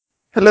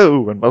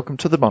Hello and welcome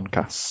to the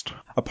Moncast.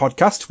 A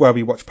podcast where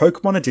we watch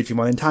Pokemon and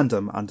Digimon in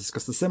tandem and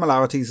discuss the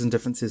similarities and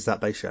differences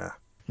that they share.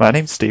 My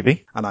name's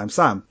Stevie. And I'm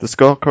Sam. The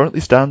score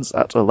currently stands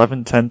at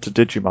 11-10 to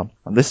Digimon,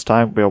 and this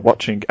time we are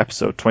watching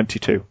episode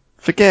 22.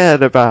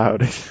 Forget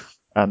about it!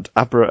 And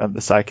Abra and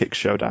the Psychic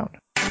Showdown.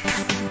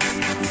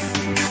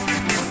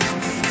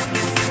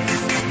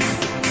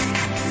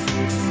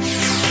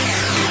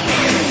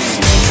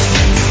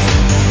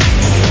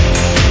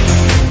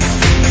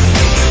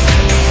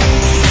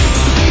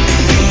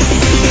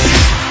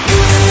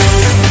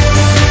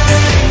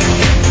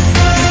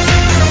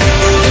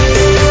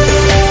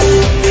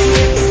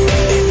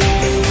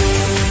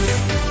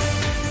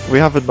 We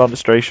have a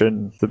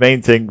demonstration, the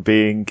main thing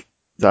being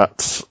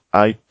that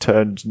I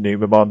turned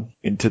Numemon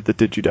into the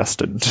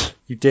Digidestined.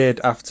 You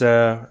did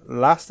after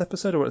last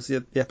episode, or what was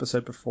the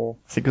episode before?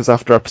 I think it was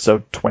after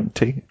episode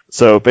 20.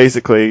 So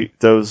basically,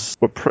 those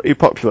were pretty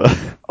popular.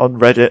 On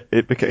Reddit,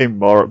 it became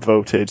more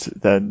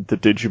upvoted than the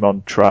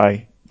Digimon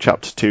Try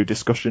Chapter 2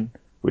 discussion,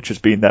 which has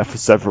been there for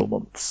several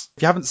months.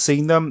 If you haven't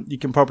seen them, you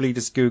can probably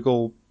just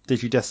Google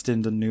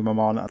Digidestined and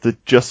Numemon. They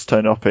just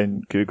turn up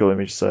in Google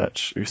image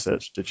search. You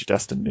search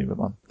Digidestined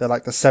Numemon. They're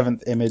like the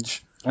 7th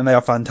image, and they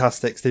are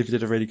fantastic. Stevie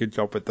did a really good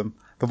job with them.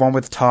 The one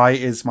with Ty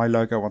is my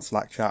logo on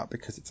Slack chat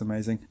because it's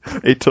amazing.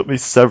 It took me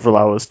several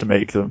hours to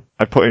make them.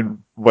 I put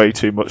in way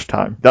too much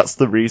time. That's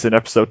the reason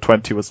episode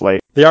 20 was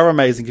late. They are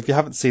amazing. If you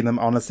haven't seen them,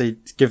 honestly,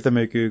 give them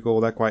a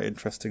Google. They're quite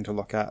interesting to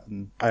look at,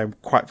 and I am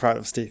quite proud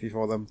of Stevie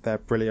for them. They're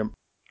brilliant.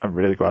 I'm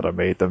really glad I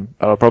made them,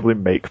 and I'll probably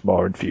make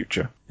more in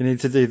future. You need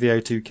to do the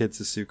O2 Kids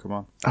as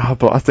Sukumon.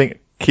 But I think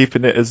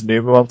keeping it as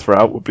Numemon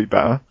throughout would be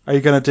better. Are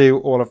you going to do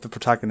all of the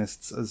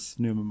protagonists as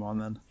Numemon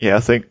then? Yeah, I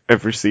think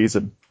every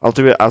season. I'll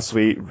do it as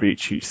we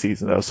reach each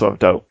season though, so I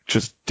don't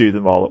just do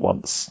them all at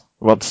once.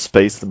 I want to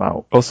space them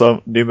out.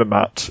 Also,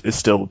 Numamat is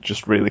still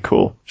just really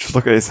cool. Just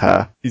look at his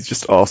hair. He's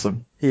just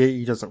awesome.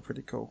 He does look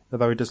pretty cool,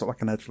 although he does look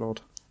like an edgelord.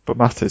 But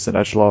Matt is an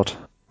edgelord.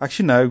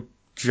 Actually, no.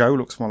 Joe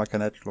looks more like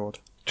an edgelord.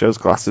 Joe's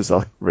glasses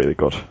are really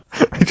good.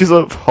 They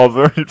just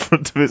hover in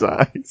front of his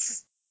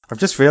eyes. I've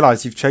just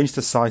realised you've changed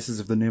the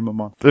sizes of the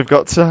Numemon. They've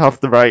got to have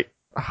the right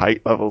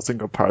height levels in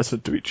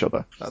comparison to each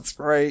other. That's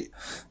great.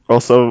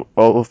 Also,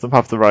 all of them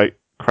have the right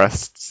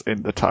crests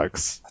in the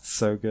tags. That's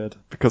so good.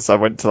 Because I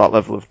went to that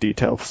level of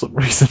detail for some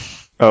reason.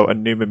 Oh,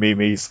 and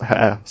Numamimi's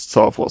hair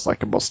sort of looks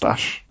like a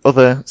mustache.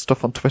 Other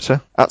stuff on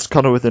Twitter.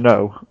 @Connor with an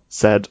O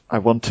said, I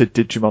wanted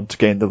Digimon to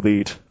gain the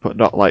lead, but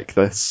not like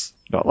this.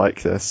 Not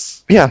like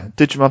this. Yeah,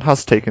 Digimon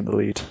has taken the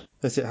lead.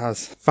 Yes, it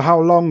has. For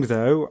how long,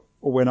 though,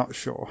 we're not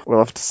sure. We'll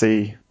have to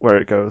see where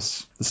it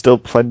goes. There's still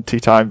plenty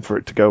time for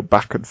it to go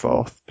back and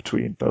forth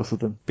between both of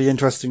them. Be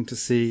interesting to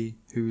see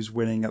who's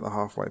winning at the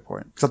halfway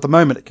point. Because at the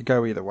moment, it could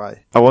go either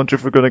way. I wonder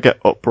if we're going to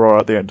get uproar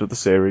at the end of the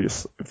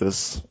series, if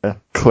there's a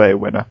clear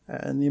winner.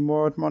 Any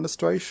more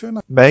administration?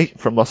 May,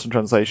 from Lost in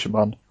Translation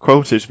Man,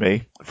 quoted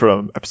me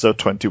from episode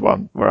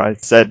 21, where I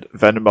said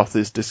Venomoth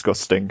is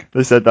disgusting.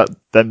 They said that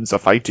them's are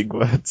fighting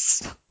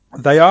words.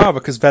 They are,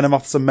 because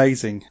Venomoth's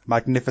amazing,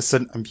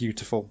 magnificent, and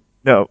beautiful.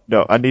 No,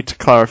 I need to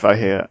clarify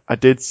here. I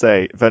did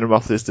say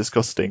Venomoth is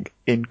disgusting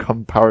in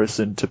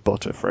comparison to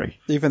Butterfree.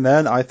 Even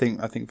then, I think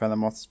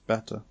Venomoth's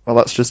better. Well,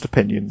 that's just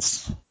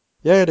opinions.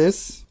 Yeah, it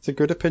is. It's a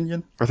good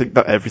opinion. I think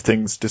that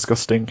everything's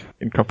disgusting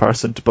in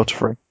comparison to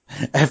Butterfree.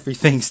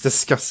 Everything's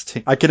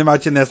disgusting. I can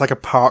imagine there's like a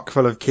park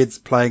full of kids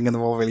playing and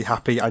they're all really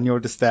happy and you're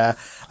just there,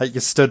 like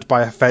you're stood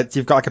by a fence,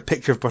 you've got like a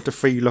picture of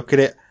Butterfree, you look at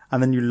it,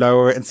 and then you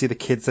lower it and see the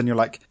kids and you're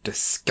like,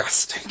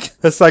 disgusting.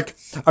 It's like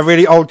a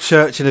really old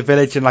church in a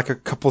village and like a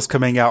couple's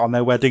coming out on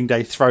their wedding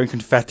day throwing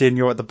confetti and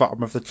you're at the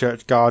bottom of the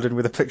church garden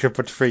with a picture of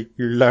Butterfree.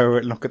 You lower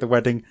it and look at the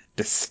wedding.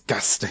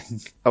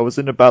 Disgusting. I was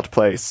in a bad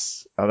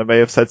place and I may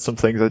have said some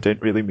things I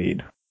didn't really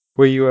mean.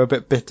 Were you a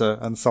bit bitter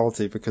and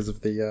salty because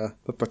of the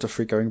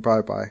Butterfree going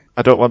bye-bye?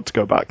 I don't want to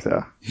go back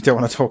there. You don't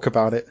want to talk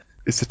about it?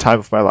 It's a time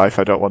of my life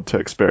I don't want to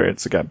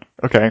experience again.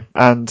 Okay,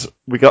 and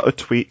we got a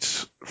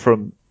tweet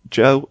from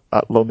Joe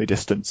at Lonely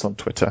Distance on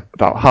Twitter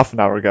about half an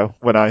hour ago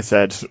when I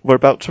said, we're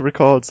about to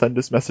record, send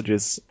us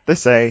messages. They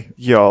say,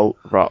 y'all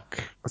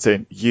rock. As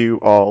in, you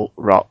all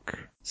rock.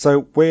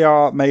 So we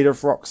are made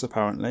of rocks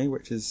apparently,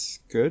 which is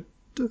good.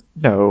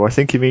 No, I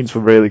think he means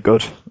we're really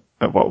good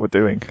at what we're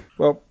doing.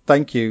 Well,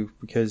 thank you,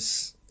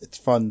 because it's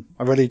fun.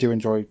 I really do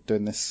enjoy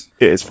doing this.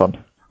 It is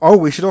fun. Oh,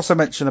 we should also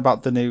mention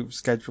about the new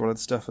schedule and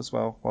stuff as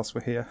well whilst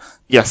we're here.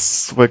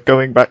 Yes, we're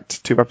going back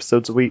to 2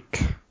 episodes a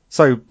week.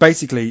 So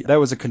basically,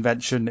 there was a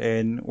convention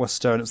in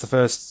Worcester, and it was the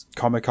first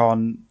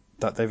Comic-Con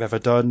that they've ever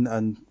done,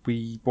 and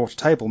we bought a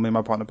table. Me and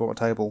my partner bought a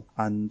table,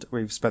 and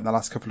we've spent the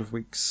last couple of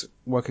weeks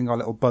working our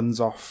little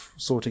buns off,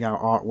 sorting out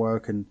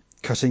artwork and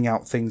cutting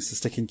out things to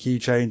stick in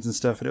keychains and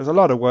stuff. And it was a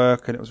lot of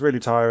work, and it was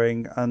really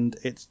tiring, and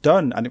it's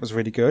done, and it was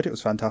really good. It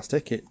was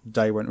fantastic. The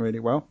day went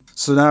really well.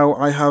 So now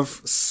I have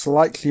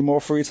slightly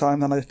more free time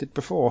than I did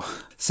before.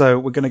 So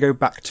we're going to go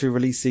back to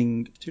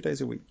releasing 2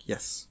 days a week.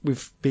 Yes.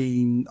 We've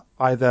been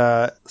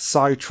either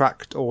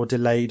sidetracked or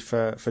delayed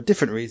for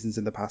different reasons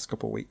in the past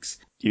couple of weeks.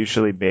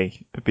 usually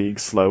me being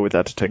slow with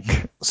editing.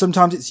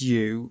 Sometimes it's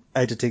you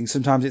editing.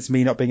 Sometimes it's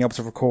me not being able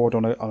to record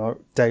on a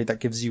day that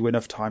gives you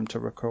enough time to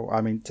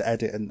to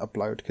edit and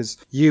upload. Because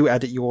you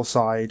edit your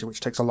side, which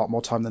takes a lot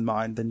more time than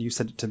mine. Then you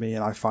send it to me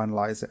and I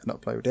finalize it and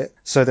upload it.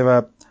 So there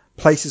are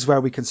places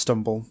where we can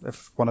stumble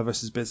if one of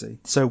us is busy.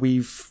 So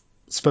we've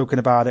spoken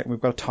about it and we've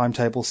got a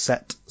timetable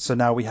set. So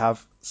now we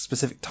have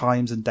specific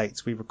times and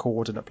dates we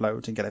record and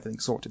upload and get everything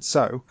sorted.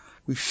 So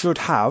we should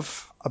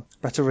have a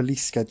better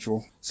release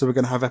schedule. So we're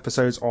going to have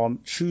episodes on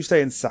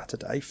Tuesday and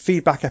Saturday.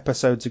 Feedback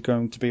episodes are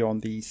going to be on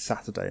the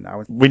Saturday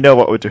now. We know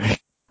what we're doing.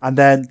 And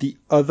then the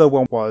other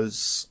one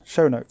was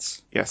show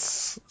notes.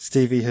 Yes.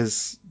 Stevie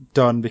has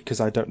done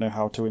because I don't know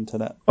how to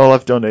internet. All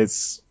I've done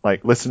is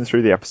listen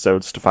through the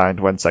episodes to find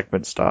when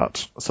segments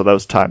start. So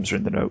those times are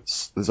in the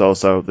notes. There's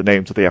also the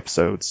names of the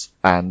episodes,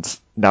 and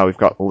now we've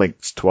got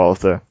links to all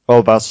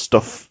of our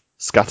stuff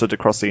scattered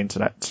across the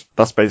internet.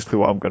 That's basically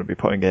what I'm going to be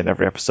putting in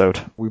every episode.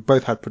 We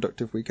both had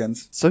productive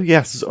weekends. So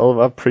yes, all of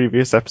our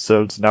previous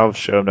episodes now have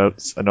show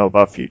notes, and all of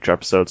our future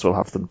episodes will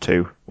have them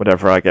too,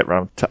 whenever I get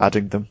round to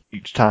adding them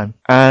each time.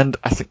 And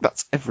I think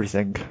that's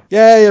everything.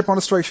 Yay,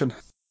 administration.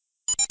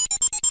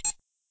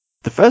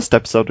 The first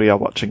episode we are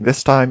watching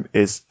this time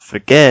is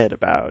Forget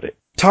About It.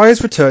 Ty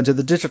has returned to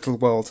the digital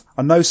world,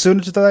 and no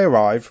sooner do they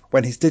arrive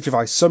when his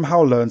Digivice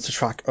somehow learns to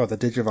track other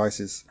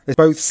Digivices. They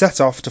both set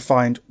off to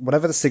find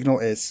whatever the signal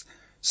is.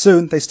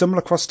 Soon they stumble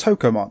across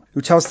Tokomon,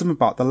 who tells them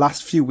about the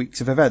last few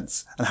weeks of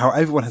events, and how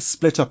everyone has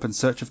split up in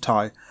search of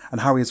Ty, and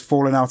how he has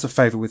fallen out of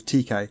favour with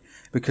TK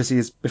because he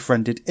has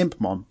befriended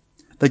Impmon.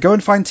 They go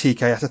and find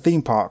TK at a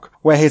theme park,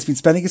 where he has been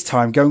spending his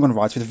time going on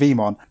rides with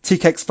Vmon.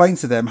 TK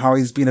explains to them how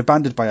he's been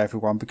abandoned by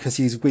everyone because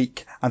he is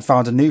weak and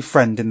found a new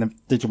friend in the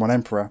Digimon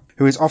Emperor,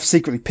 who is off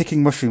secretly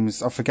picking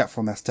mushrooms of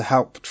forgetfulness to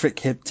help trick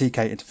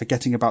TK into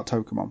forgetting about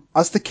Tokomon.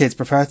 As the kids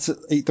prepare to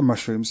eat the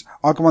mushrooms,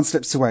 Agumon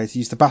slips away to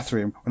use the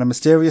bathroom when a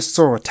mysterious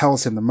Sora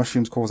tells him the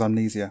mushrooms cause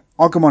amnesia.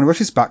 Agumon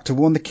rushes back to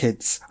warn the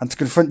kids and to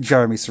confront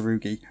Jeremy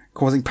Tsurugi,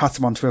 causing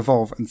Patamon to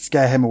evolve and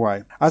scare him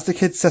away. As the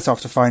kids set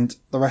off to find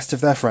the rest of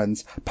their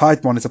friends,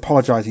 Piedmon is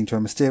apologising to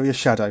a mysterious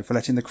shadow for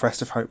letting the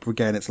Crest of Hope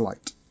regain its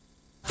light.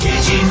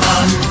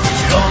 Digimon,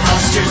 digital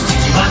monsters,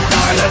 Digimon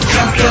are the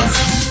champions.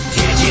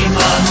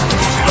 Digimon,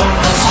 digital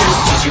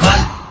monsters,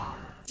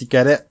 Digimon. Do you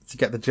get it? Do you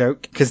get the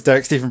joke? Because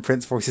Derek Stephen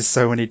Prince voices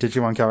so many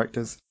Digimon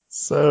characters.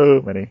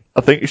 So many. I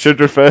think you should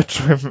refer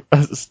to him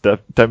as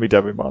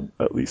Demi-Devimon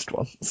at least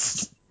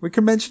once. We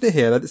can mention it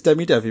here that it's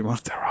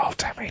Demi-Devimon. They're all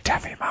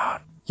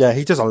Demi-Devimon. Yeah,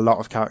 he does a lot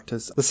of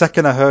characters. The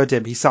second I heard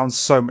him, he sounds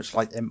so much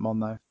like Impmon,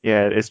 though.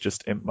 Yeah, it's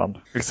just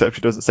Impmon. Except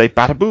he doesn't say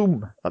bada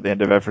boom at the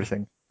end of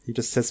everything. He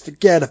just says,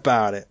 forget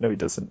about it. No, he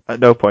doesn't. At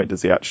no point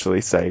does he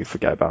actually say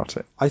forget about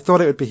it. I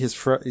thought it would be his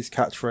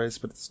catchphrase,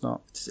 but it's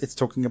not. It's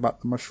talking about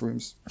the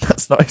mushrooms.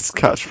 That's not his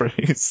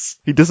catchphrase.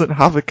 He doesn't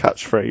have a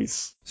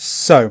catchphrase.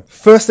 So,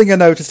 first thing I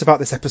noticed about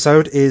this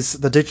episode is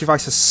the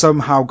Digivice has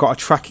somehow got a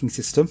tracking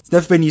system. It's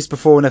never been used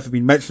before, never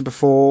been mentioned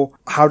before.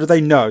 How do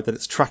they know that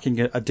it's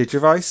tracking a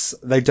Digivice?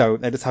 They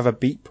don't. They just have a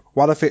beep.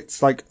 What if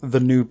it's like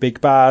the new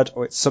big bad,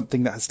 or it's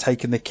something that has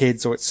taken the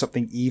kids, or it's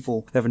something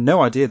evil? They have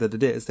no idea that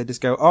it is. They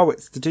just go, oh,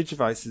 it's the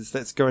Digivices.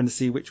 Let's go and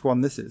see which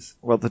one this is.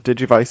 Well, the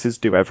Digivices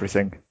do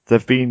everything.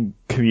 They've been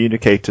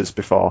communicators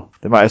before.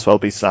 They might as well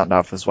be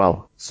sat-nav as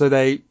well. So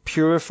they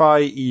purify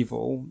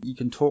evil. You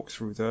can talk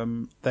through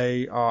them.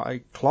 They are a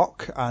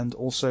clock and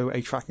also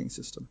a tracking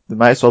system. They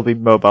might as well be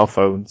mobile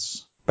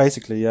phones.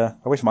 Basically, yeah.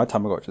 I wish my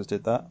Tamagotchis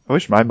did that. I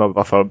wish my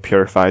mobile phone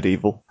purified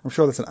evil. I'm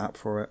sure there's an app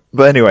for it.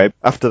 But anyway,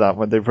 after that,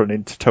 when they run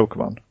into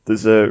Tokomon,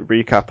 there's a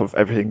recap of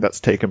everything that's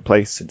taken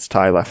place since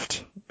Ty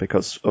left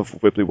because of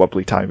wibbly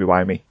wobbly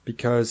timey-wimey.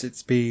 Because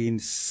it's been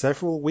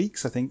several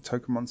weeks, I think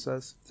Tokomon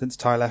says, since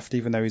Ty left,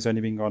 even though he's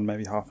only been gone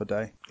maybe half a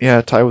day.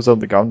 Yeah, Ty was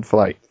only gone for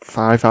like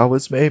 5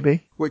 hours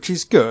maybe. Which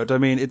is good. I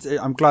mean,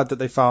 I'm glad that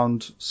they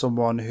found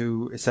someone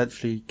who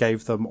essentially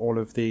gave them all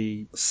of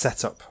the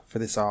setup for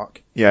this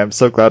arc. Yeah, I'm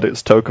so glad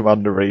it's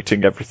Tokomon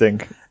narrating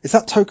everything. Is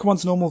that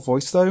Tokomon's normal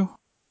voice, though?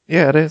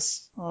 Yeah, it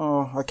is.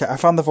 Oh, okay. I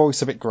found the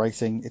voice a bit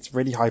grating. It's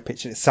really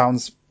high-pitched. It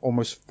sounds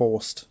almost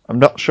forced. I'm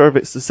not sure if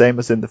it's the same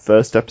as in the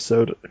first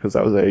episode, because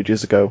that was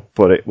ages ago,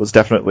 but it was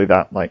definitely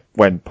that, like,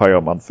 when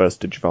Poyomon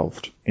first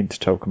digivolved into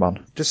Tokomon.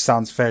 It just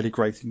sounds fairly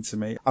grating to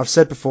me. I've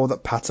said before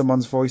that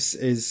Patamon's voice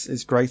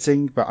is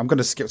grating, but I'm going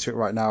to skip to it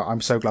right now.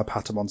 I'm so glad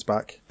Patamon's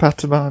back.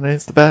 Patamon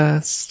is the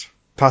best.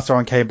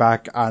 Patamon came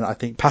back, and I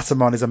think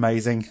Patamon is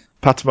amazing.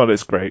 Patamon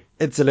is great.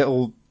 It's a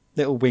little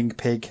wing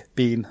pig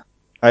bean.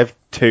 I have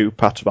 2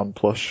 Patamon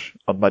plush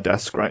on my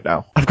desk right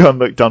now. I've got a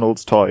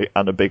McDonald's toy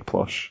and a big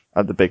plush,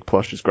 and the big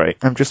plush is great.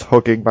 I'm just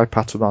hugging my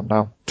Patamon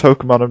now.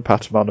 Tokomon and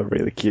Patamon are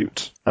really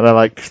cute, and I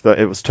like that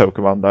it was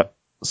Tokomon that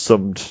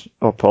summed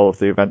up all of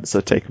the events that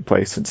have taken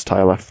place since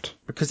Ty left.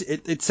 Because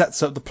it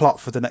sets up the plot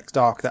for the next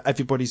arc, that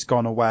everybody's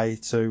gone away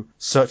to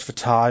search for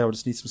Ty or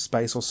just need some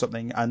space or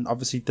something, and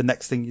obviously the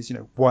next thing is,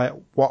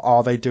 what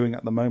are they doing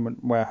at the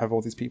moment? Where have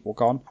all these people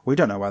gone? We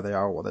don't know where they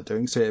are or what they're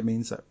doing, so it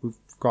means that we've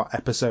got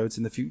episodes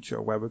in the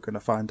future where we're going to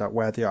find out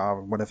where they are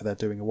and whatever they're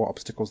doing and what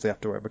obstacles they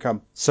have to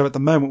overcome. So at the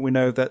moment we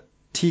know that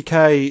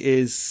TK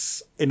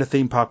is in a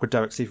theme park with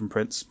Derek Stephen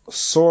Prince.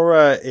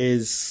 Sora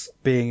is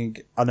being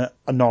an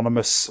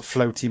anonymous,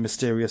 floaty,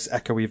 mysterious,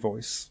 echoey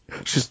voice.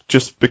 She's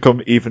just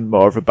become even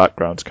more of a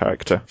background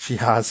character. She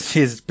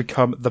has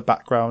become the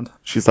background.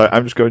 She's like,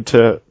 I'm just going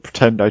to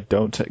pretend I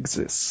don't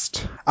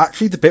exist.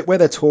 Actually, the bit where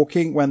they're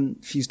talking, when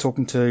she's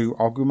talking to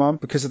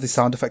Agumon, because of the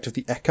sound effect of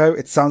the echo,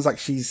 it sounds like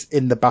she's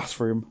in the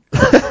bathroom.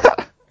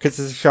 Because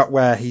there's a shot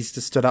where he's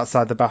just stood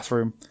outside the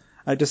bathroom.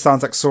 And it just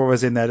sounds like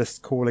Sora's in there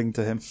just calling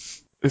to him.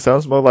 It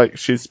sounds more like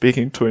she's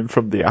speaking to him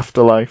from the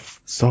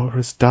afterlife.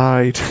 Sora's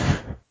died.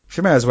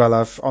 She may as well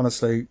have,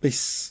 honestly.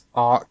 This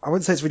arc, I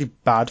wouldn't say it's really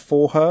bad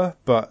for her,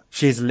 but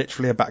she is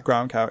literally a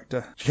background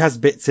character. She has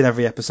bits in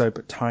every episode,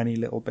 but tiny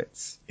little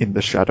bits. In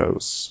the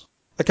shadows.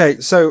 Okay,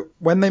 so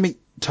when they meet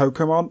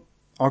Tokomon,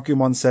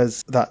 Agumon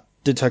says that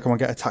did Tokomon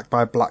get attacked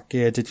by a Black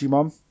Gear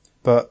Digimon?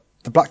 But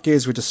the Black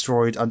Gears were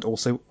destroyed and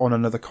also on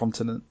another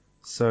continent.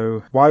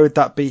 So why would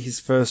that be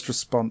his first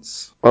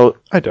response? Well,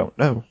 I don't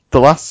know. The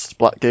last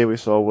Black Gear we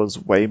saw was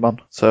Waymon,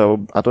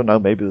 so I don't know,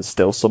 maybe there's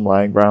still some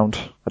lying around.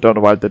 I don't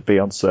know why they'd be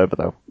on server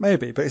though.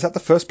 Maybe, but is that the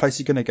first place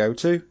you're going to go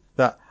to?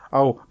 That,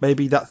 oh,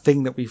 maybe that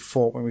thing that we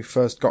fought when we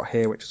first got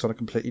here, which is on a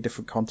completely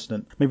different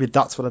continent, maybe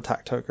that's what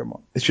attacked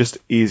Tokomon. It's just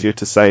easier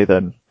to say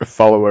than a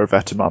follower of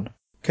Etamon.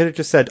 Could have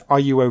just said, are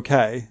you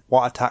okay?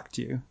 What attacked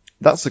you?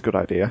 That's a good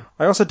idea.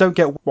 I also don't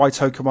get why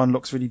Tokomon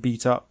looks really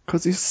beat up.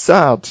 Because he's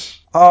sad.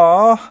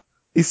 Ah,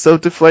 He's so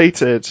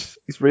deflated.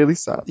 He's really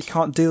sad. you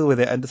can't deal with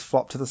it and just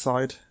flop to the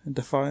side in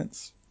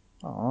defiance.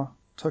 Ah,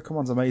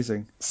 Tokomon's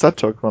amazing. Sad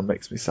Tokomon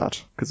makes me sad.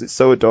 Because it's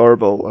so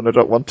adorable and I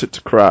don't want it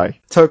to cry.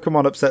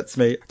 Tokomon upsets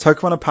me.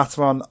 Tokomon and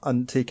Patamon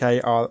and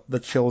TK are the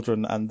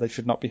children and they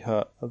should not be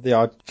hurt. They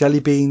are jelly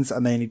beans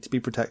and they need to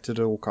be protected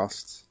at all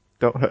costs.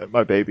 Don't hurt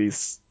my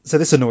babies. So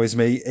this annoys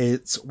me.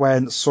 It's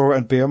when Sora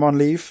and Beermon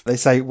leave. They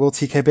say, will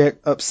TK be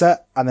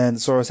upset? And then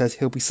Sora says,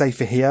 he'll be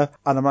safer here.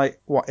 And I'm like,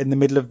 what, in the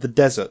middle of the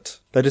desert?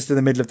 They're just in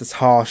the middle of this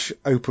harsh,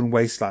 open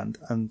wasteland.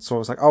 And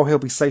Sora's like, oh, he'll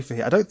be safer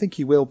here. I don't think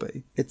he will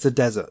be. It's a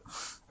desert.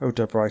 Oh,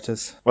 dub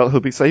writers. Well,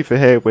 he'll be safer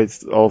here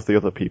with all of the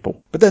other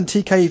people. But then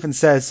TK even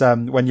says,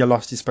 when you're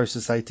lost, you're supposed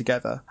to stay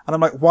together. And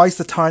I'm like, why is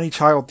the tiny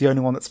child the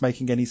only one that's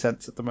making any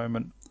sense at the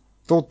moment?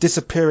 They're all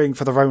disappearing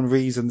for their own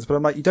reasons, but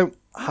I'm like, you don't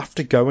have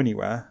to go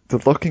anywhere. They're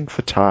looking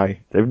for Tai.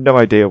 They have no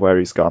idea where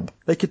he's gone.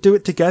 They could do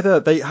it together.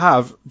 They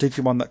have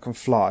Digimon that can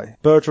fly.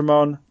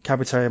 Birdramon,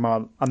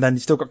 Kabuterimon, and then you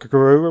still got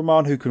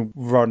Garurumon who can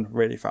run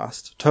really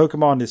fast.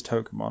 Togemon is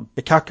Togemon.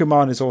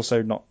 Ikakumon is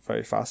also not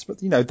very fast, but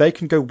they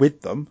can go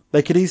with them.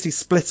 They could easily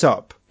split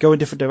up, go in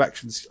different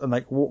directions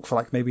and walk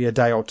for maybe a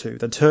day or two,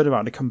 then turn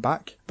around and come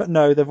back. But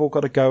no, they've all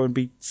got to go and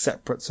be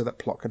separate so that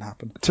plot can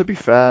happen. To be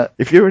fair,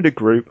 if you're in a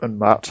group and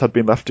Matt had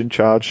been left in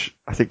charge,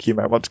 I think you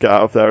might want to get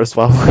out of there as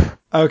well.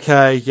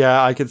 Okay,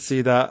 yeah, I can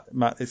see that.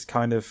 Matt is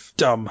kind of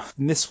dumb.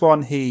 In this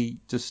one, he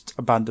just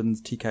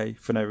abandons TK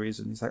for no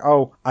reason. He's like,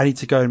 oh, I need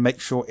to go and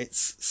make sure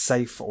it's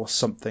safe or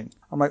something.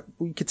 I'm like,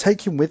 well, you could take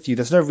him with you.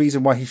 There's no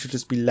reason why he should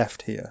just be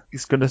left here.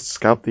 He's going to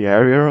scout the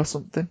area or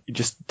something. He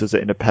just does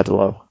it in a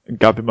pedalo. And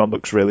Gabumon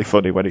looks really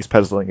funny when he's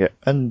pedaling it.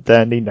 And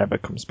then he never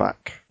comes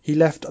back. He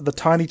left the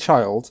tiny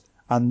child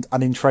and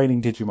an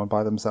in-training Digimon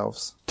by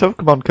themselves.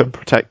 Togemon can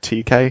protect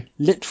TK.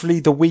 Literally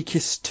the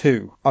weakest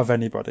two of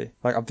anybody,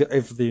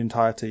 of the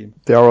entire team.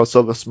 They are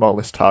also the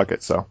smallest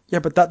targets, though. Yeah,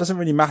 but that doesn't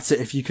really matter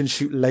if you can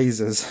shoot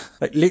lasers.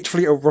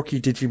 Literally a rookie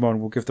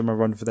Digimon will give them a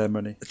run for their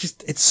money.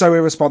 It's so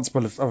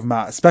irresponsible of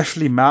Matt,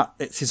 especially Matt.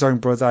 It's his own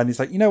brother, and he's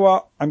like, you know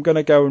what? I'm going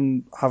to go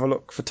and have a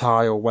look for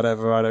Tai or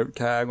whatever. I don't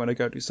care. I'm going to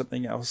go do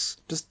something else.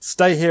 Just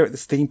stay here at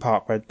this theme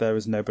park where there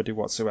is nobody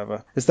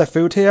whatsoever. Is there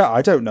food here?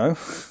 I don't know.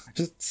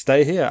 Just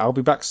stay here. I'll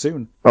be back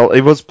soon. Well, he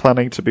was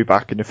planning to be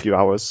back in a few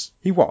hours.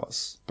 He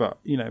was, but,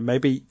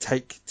 maybe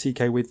take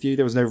TK with you.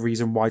 There was no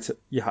reason why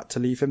you had to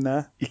leave him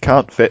there. You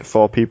can't fit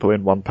 4 people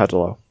in one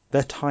pedalo.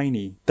 They're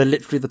tiny. They're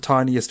literally the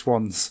tiniest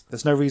ones.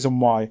 There's no reason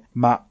why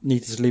Matt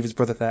needed to leave his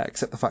brother there,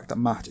 except the fact that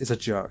Matt is a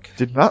jerk.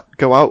 Did Matt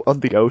go out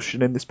on the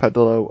ocean in this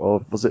pedalo,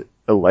 or was it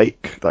a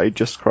lake that he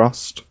just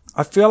crossed?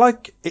 I feel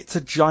like it's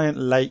a giant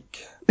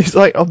lake. He's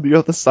on the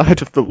other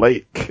side of the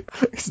lake.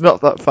 He's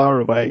not that far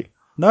away.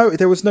 No,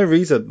 there was no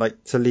reason,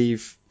 to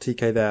leave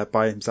TK there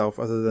by himself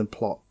other than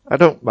plot. I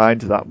don't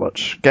mind that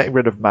much. Getting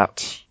rid of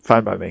Matt,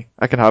 fine by me.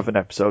 I can have an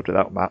episode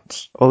without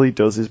Matt. All he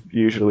does is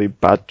usually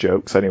bad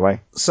jokes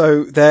anyway.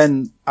 So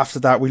then, after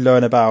that, we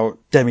learn about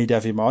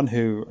Demi-Devimon,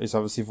 who is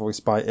obviously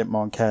voiced by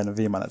Itmon, Ken, and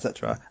Vmon,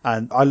 etc.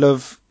 And I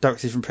love Derek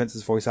Stephen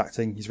Prince's voice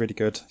acting. He's really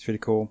good. He's really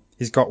cool.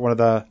 He's got one of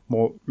the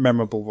more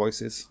memorable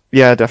voices.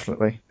 Yeah,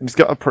 definitely. And he's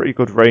got a pretty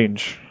good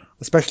range.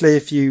 Especially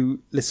if you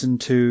listen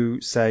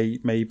to, say,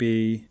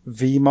 maybe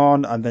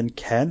Vmon and then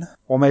Ken,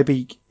 or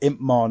maybe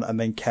Impmon and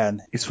then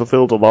Ken. He's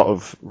fulfilled a lot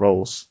of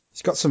roles.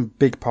 He's got some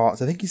big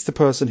parts. I think he's the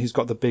person who's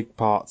got the big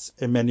parts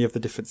in many of the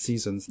different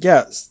seasons.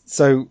 Yeah,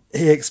 so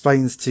he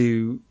explains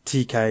to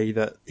TK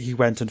that he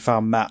went and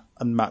found Matt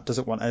and Matt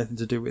doesn't want anything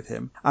to do with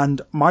him.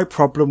 And my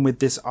problem with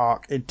this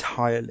arc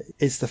entirely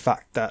is the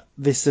fact that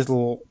this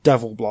little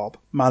devil blob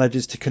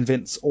manages to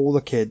convince all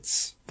the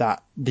kids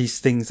that these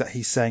things that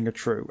he's saying are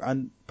true.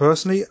 And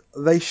personally,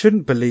 they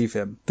shouldn't believe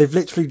him. They've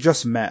literally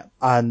just met,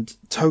 and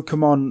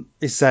Tokamon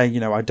is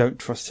saying, I don't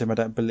trust him, I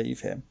don't believe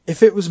him.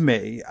 If it was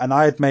me, and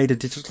I had made a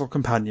digital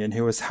companion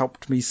who has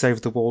helped me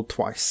save the world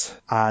twice,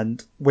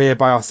 and we're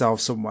by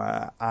ourselves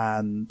somewhere,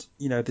 and,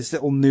 this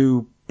little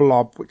new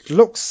blob, which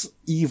looks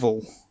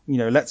evil,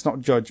 let's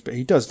not judge, but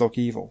he does look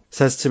evil,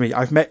 says to me,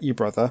 I've met you,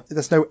 brother.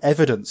 There's no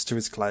evidence to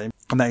his claim,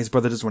 and that his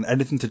brother doesn't want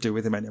anything to do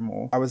with him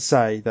anymore. I would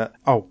say that,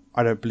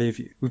 I don't believe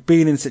you. We've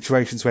been in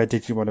situations where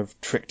Digimon have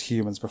tricked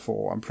humans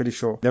before. I'm pretty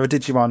sure there are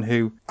Digimon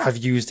who have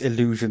used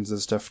illusions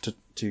and stuff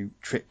to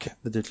trick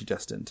the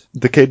Digidestined.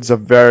 The kids are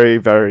very,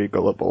 very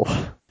gullible.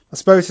 I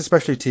suppose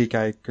especially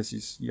TK, because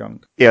he's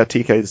young. Yeah,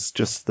 TK is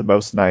just the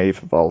most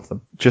naive of all of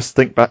them. Just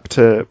think back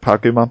to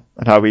Pagumon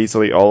and how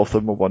easily all of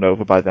them were won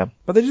over by them.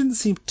 But they didn't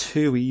seem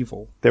too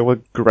evil. They were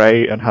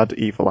grey and had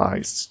evil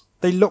eyes.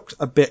 They looked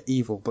a bit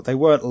evil, but they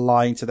weren't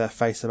lying to their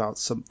face about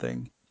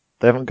something.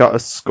 They haven't got a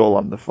skull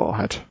on the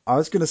forehead. I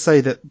was going to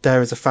say that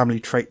there is a family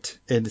trait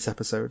in this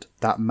episode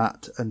that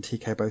Matt and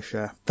TK both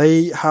share.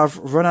 They have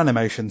run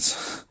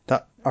animations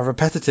that are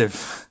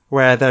repetitive,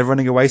 where they're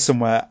running away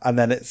somewhere and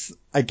then it's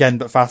again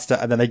but faster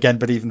and then again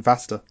but even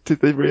faster. Did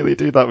they really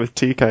do that with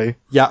TK?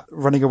 Yeah,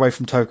 running away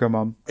from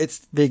Tokomon. It's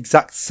the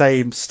exact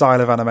same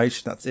style of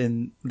animation that's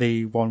in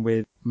the one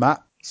with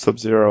Matt.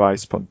 Sub-Zero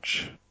Ice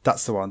Punch.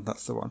 That's the one.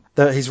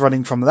 He's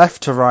running from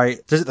left to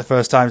right. Does it the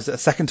first time? Does it the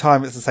second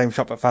time? It's the same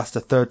shot but faster.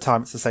 Third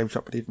time, it's the same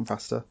shot but even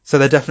faster. So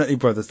they're definitely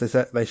brothers.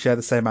 They share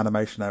the same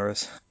animation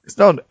errors. It's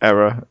not an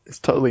error. It's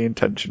totally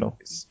intentional.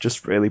 It's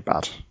just really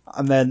bad.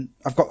 And then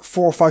I've got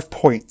 4 or 5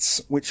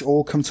 points, which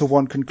all come to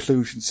one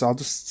conclusion. So I'll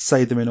just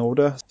say them in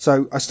order.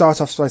 So I start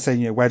off by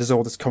saying, where does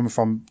all this come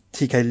from?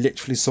 TK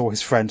literally saw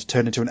his friend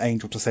turn into an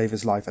angel to save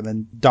his life and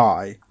then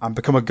die and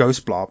become a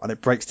ghost blob. And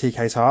it breaks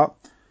TK's heart.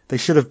 They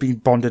should have been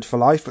bonded for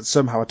life, but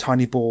somehow a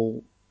tiny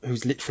ball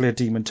who's literally a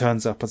demon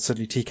turns up and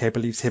suddenly TK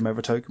believes him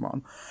over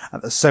Tokomon.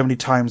 And there's so many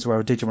times where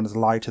a Digimon has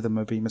lied to them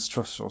or been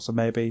mistrustful, so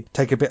maybe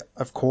take a bit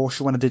of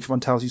caution when a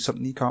Digimon tells you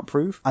something you can't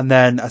prove. And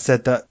then I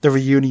said that the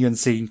reunion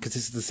scene, because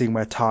this is the scene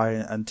where Tai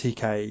and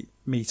TK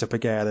meet up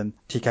again, and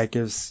TK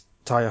gives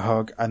Tai a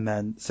hug and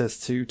then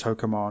says to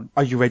Tokomon,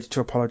 are you ready to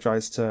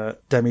apologise to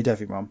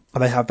Devimon?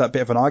 And they have that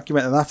bit of an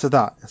argument, and after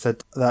that I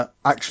said that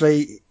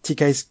actually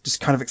TK's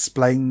just kind of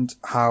explained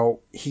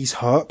how he's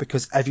hurt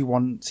because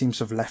everyone seems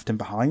to have left him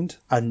behind,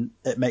 and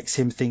it makes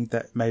him think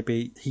that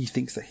maybe he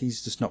thinks that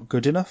he's just not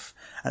good enough.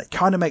 And it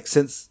kind of makes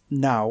sense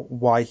now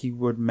why he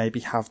would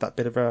maybe have that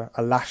bit of a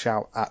lash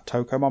out at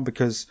Tokomon,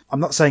 because I'm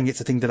not saying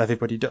it's a thing that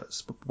everybody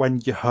does, but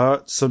when you're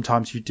hurt,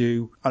 sometimes you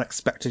do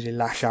unexpectedly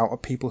lash out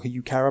at people who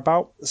you care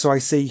about. So I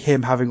see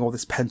him having all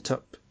this pent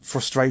up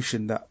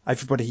frustration that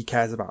everybody he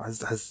cares about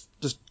has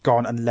just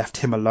gone and left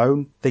him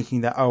alone,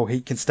 thinking that,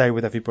 he can stay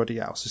with everybody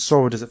else. So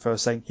Sora does it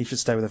first, saying he should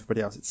stay with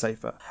everybody else, it's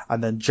safer.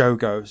 And then Joe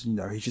goes,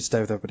 he should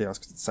stay with everybody else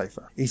because it's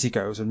safer. Izzy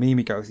goes, and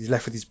Mimi goes, he's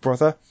left with his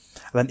brother.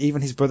 And then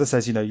even his brother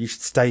says, you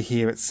should stay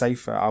here, it's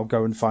safer, I'll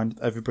go and find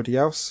everybody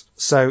else.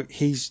 So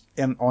he's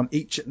on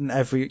each and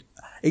every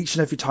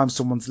time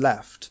someone's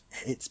left,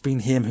 it's been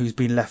him who's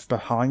been left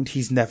behind.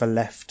 He's never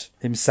left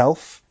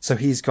himself. So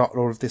he's got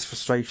all of this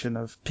frustration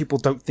of people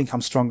don't think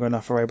I'm strong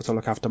enough or able to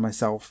look after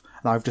myself,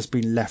 and I've just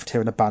been left here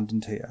and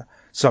abandoned here.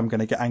 So I'm going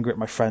to get angry at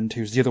my friend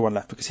who's the other one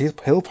left, because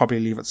he'll probably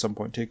leave at some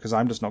point too, because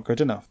I'm just not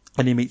good enough.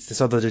 And he meets this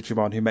other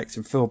Digimon who makes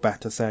him feel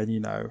better,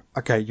 saying,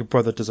 okay, your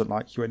brother doesn't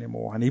like you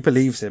anymore. And he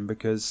believes him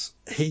because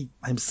he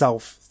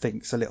himself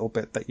thinks a little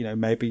bit that,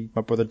 maybe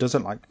my brother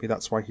doesn't like me.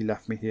 That's why he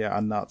left me here,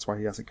 and that's why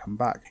he hasn't come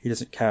back. He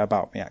doesn't care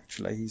about me,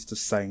 actually. He's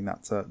just saying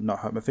that to not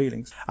hurt my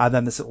feelings. And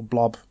then this little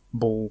blob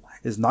ball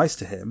is nice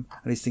to him,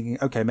 and he's thinking,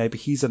 okay, maybe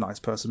he's a nice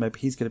person, maybe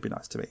he's going to be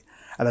nice to me.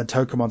 And then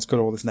Tokomon's got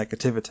all this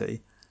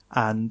negativity,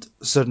 and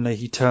suddenly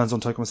he turns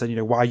on Tokomon saying,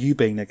 why are you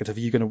being negative? Are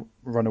you going to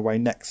run away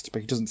next?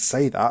 But he doesn't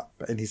say that,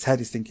 but in his head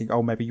he's thinking,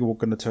 maybe you're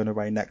going to turn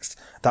away next.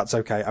 That's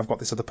okay, I've got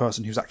this other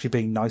person who's actually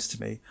being nice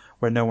to me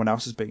where no one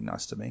else is being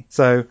nice to me.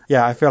 So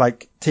yeah, I feel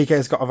like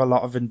TK's got a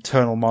lot of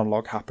internal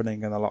monologue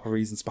happening and a lot of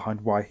reasons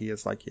behind why he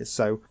is like he is.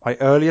 So my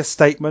earlier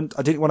statement,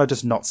 I didn't want to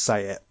just not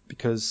say it,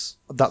 because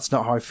that's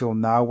not how I feel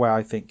now, where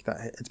I think that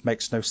it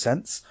makes no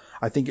sense.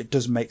 I think it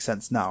does make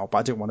sense now, but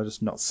I didn't want to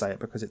just not say it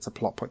because it's a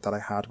plot point that I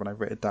had when I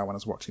wrote it down when I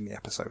was watching the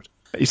episode.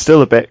 He's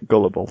still a bit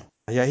gullible.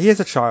 Yeah, he is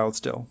a child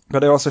still,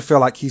 but I also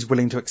feel like he's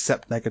willing to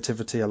accept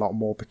negativity a lot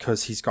more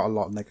because he's got a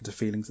lot of negative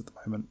feelings at the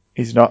moment.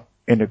 He's not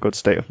in a good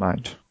state of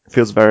mind.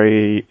 Feels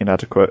very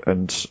inadequate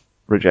and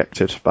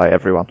rejected by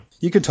everyone.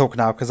 You can talk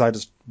now because I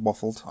just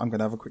waffled. I'm going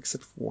to have a quick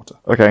sip of water.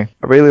 Okay,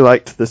 I really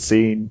liked the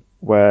scene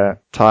where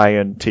Tai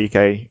and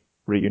TK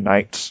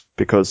reunite,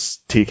 because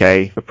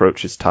TK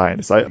approaches Tai and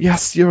is like,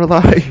 yes, you're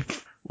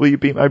alive. Will you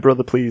be my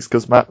brother, please?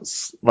 Because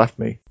Matt's left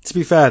me. To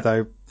be fair,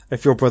 though,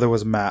 if your brother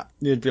was Matt,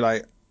 you'd be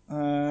like,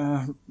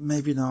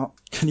 Maybe not.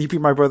 Can you be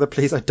my brother,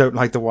 please? I don't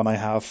like the one I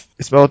have.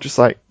 It's more just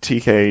like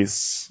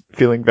TK's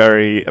feeling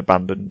very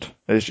abandoned.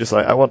 It's just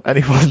like, I want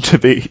anyone to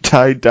be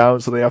tied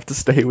down so they have to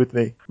stay with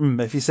me.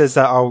 If he says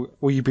that,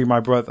 will you be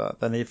my brother?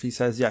 Then if he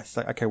says yes,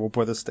 like, okay, well,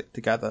 brothers stick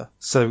together.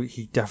 So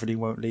he definitely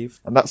won't leave.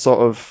 And that sort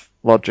of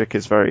logic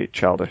is very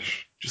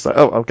childish. Just like,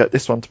 oh, I'll get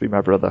this one to be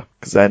my brother,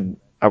 because then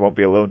I won't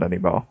be alone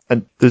anymore.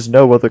 And there's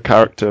no other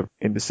character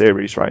in the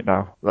series right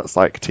now that's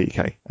like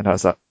TK and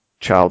has that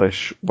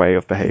childish way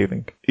of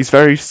behaving. He's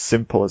very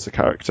simple as a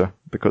character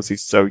because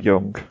he's so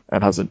young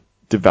and hasn't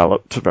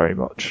developed very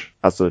much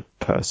as a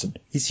person.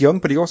 He's young,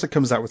 but he also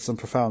comes out with some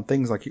profound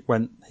things, like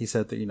when he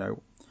said that,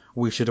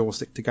 we should all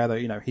stick together.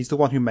 He's the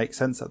one who makes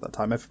sense at that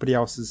time. Everybody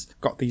else has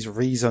got these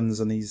reasons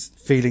and these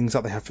feelings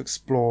that they have to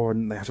explore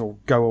and they have to all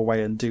go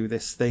away and do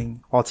this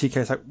thing. While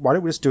TK's like, why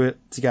don't we just do it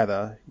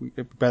together?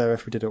 It'd be better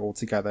if we did it all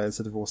together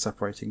instead of all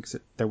separating, because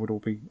they would all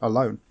be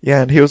alone.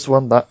 Yeah, and he was the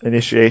one that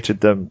initiated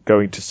them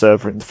going to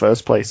server in the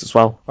first place as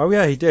well. Oh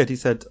yeah, he did. He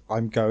said,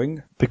 I'm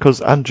going.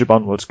 Because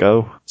Angemon would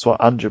go. It's what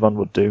Angemon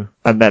would do.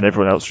 And then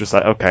everyone else was just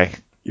like, okay,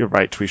 you're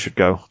right, we should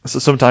go. So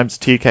sometimes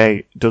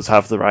TK does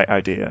have the right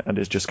idea and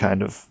is just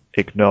kind of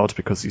ignored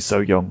because he's so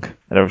young. And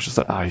everyone's just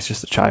like, he's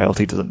just a child,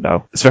 he doesn't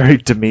know. It's very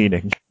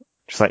demeaning.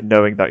 Just like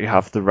knowing that you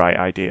have the right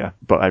idea,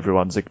 but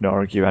everyone's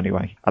ignoring you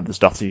anyway, and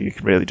there's nothing you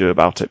can really do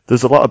about it.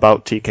 There's a lot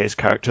about TK's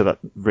character that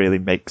really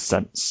makes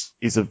sense.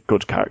 He's a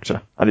good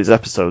character, and his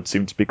episodes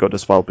seem to be good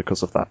as well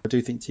because of that. I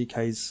do think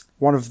TK's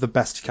one of the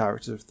best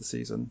characters of the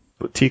season.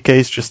 But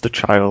TK's just a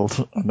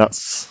child, and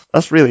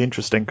that's really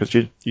interesting because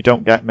you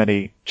don't get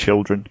many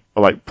children,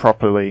 or like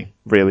properly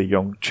really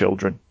young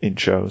children in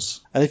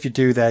shows. And if you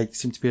do, they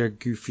seem to be a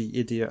goofy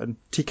idiot. And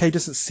TK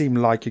doesn't seem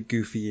like a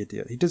goofy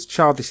idiot. He does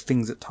childish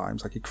things at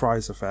times, like he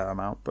cries a fair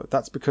amount, but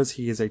that's because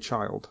he is a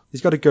child.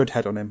 He's got a good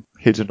head on him.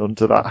 Hidden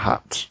under that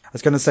hat. I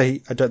was going to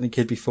say, I don't think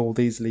he'd be fooled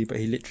easily, but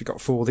he literally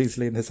got fooled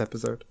easily in this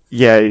episode.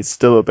 Yeah, he's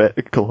still a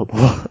bit gullible.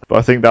 But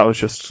I think that was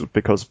just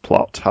because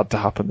plot had to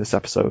happen this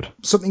episode.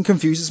 Something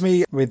confuses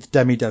me with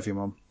Demi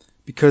Devimon,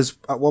 because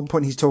at one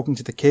point he's talking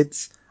to the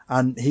kids,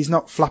 and he's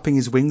not flapping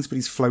his wings, but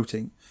he's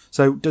floating.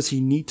 So does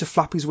he need to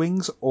flap his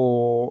wings,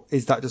 or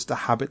is that just a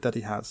habit that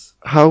he has?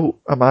 How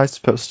am I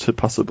supposed to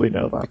possibly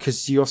know that?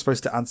 Because you're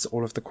supposed to answer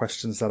all of the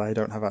questions that I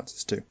don't have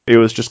answers to. He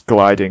was just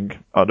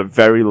gliding on a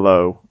very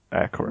low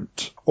air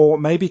current. Or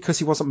maybe because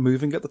he wasn't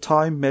moving at the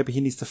time, maybe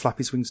he needs to flap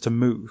his wings to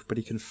move, but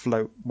he can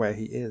float where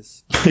he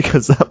is.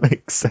 Because that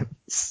makes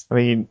sense. I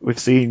mean, we've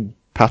seen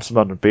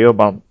Patamon and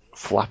Beomon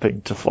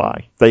flapping to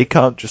fly. They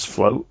can't just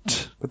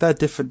float. But they're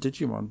different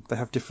Digimon. They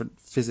have different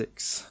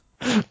physics.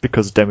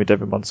 Because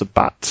Demi-Devimon's a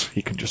bat,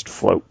 he can just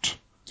float.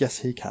 Yes,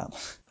 he can.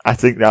 I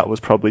think that was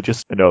probably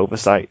just an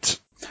oversight.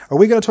 Are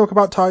we going to talk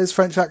about Ty's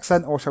French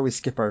accent, or shall we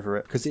skip over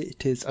it? Because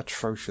it is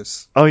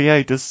atrocious. Oh yeah,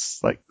 he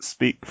does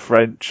speak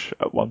French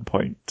at one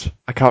point.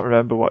 I can't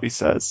remember what he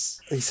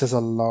says. He says a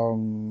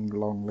long,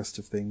 long list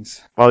of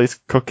things. While he's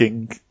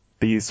cooking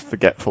these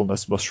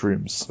forgetfulness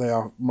mushrooms. They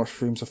are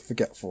mushrooms of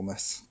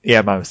forgetfulness.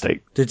 Yeah, my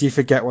mistake. Did you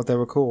forget what they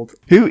were called?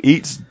 Who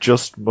eats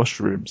just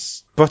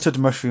mushrooms? Buttered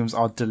mushrooms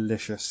are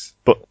delicious.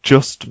 But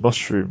just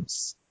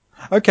mushrooms.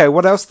 Okay,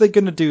 what else are they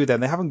going to do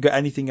then? They haven't got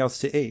anything else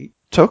to eat.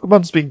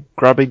 Tokemon's been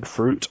grabbing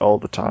fruit all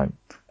the time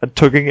and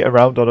tugging it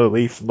around on a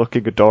leaf and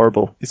looking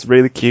adorable. It's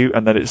really cute,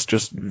 and then it's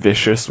just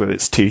vicious with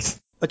its teeth.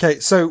 Okay,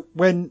 so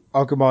when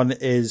Agumon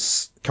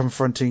is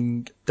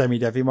confronting Demi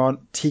Devimon,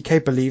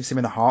 TK believes him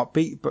in a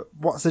heartbeat, but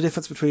what's the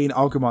difference between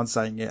Agumon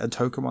saying it and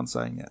Tokumon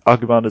saying it?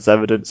 Agumon has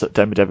evidence that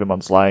Demi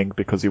Devimon's lying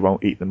because he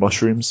won't eat the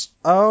mushrooms.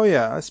 Oh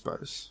yeah, I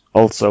suppose.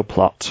 Also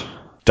plot.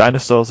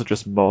 Dinosaurs are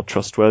just more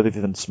trustworthy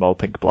than small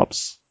pink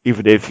blobs.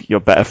 Even if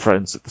you're better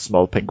friends with the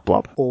small pink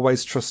blob.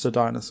 Always trust a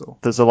dinosaur.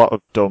 There's a lot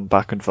of dumb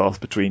back and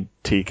forth between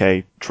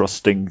TK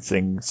trusting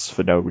things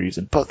for no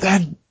reason. But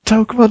then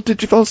Tokumon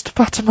digivolves to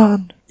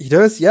Patamon. He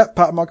does, yep.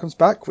 Patamon comes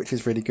back, which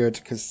is really good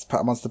because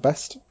Patamon's the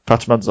best.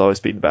 Patamon's always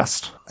been the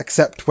best.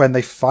 Except when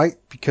they fight,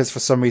 because for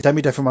some reason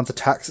Demi Devimon's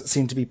attacks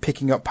seem to be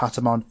picking up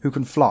Patamon, who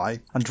can fly,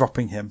 and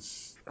dropping him.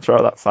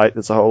 Throughout that fight,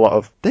 there's a whole lot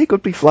of, they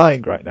could be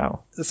flying right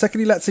now. The second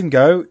he lets him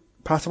go,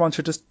 Patamon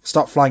should just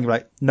stop flying.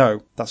 Like,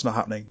 no, that's not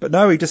happening. But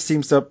no, he just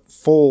seems to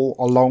fall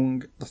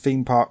along the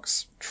theme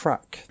park's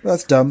track.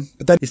 That's dumb.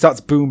 But then he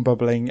starts boom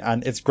bubbling,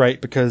 and it's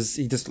great because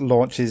he just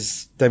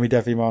launches Demi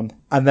Devimon.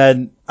 And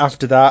then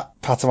after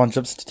that, Patamon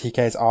jumps into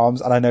TK's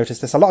arms, and I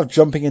noticed there's a lot of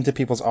jumping into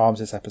people's arms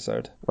this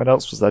episode. When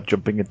else was there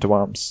jumping into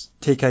arms?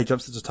 TK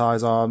jumps into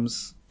Ty's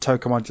arms.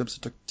 Tokumon jumps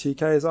into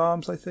TK's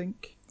arms, I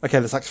think. Okay,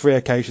 there's like 3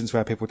 occasions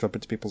where people jump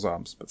into people's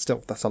arms, but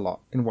still, that's a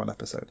lot in one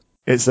episode.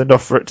 It's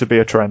enough for it to be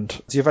a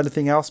trend. Do you have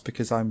anything else?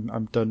 Because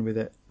I'm done with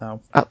it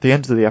now. At the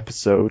end of the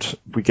episode,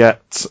 we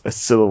get a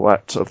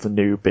silhouette of the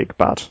new big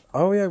bad.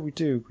 Oh yeah, we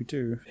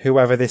do.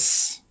 Whoever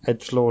this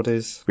edgelord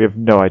is. We have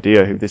no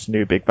idea who this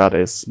new big bad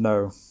is.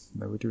 No,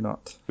 we do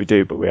not. We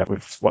do, but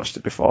we've watched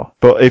it before.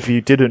 But if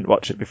you didn't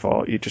watch it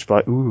before, you'd just be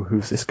like, ooh,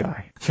 who's this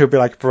guy? You'll be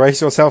like,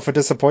 brace yourself for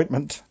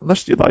disappointment.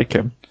 Unless you like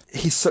him.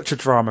 He's such a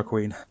drama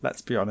queen,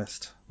 let's be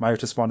honest.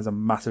 Myotismon is a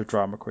massive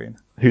drama queen.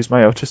 Who's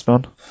my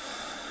Otismon?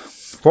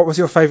 What was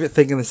your favourite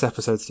thing in this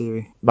episode,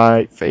 Stevie?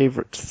 My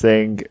favourite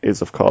thing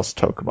is, of course,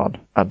 Tokamon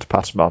and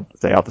Patamon.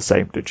 They are the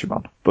same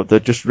Digimon, but they're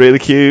just really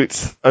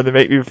cute, and they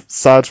make me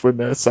sad when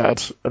they're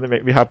sad, and they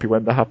make me happy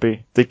when they're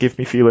happy. They give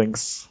me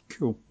feelings.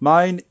 Cool.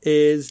 Mine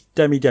is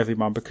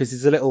Devimon because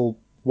he's a little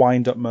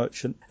wind-up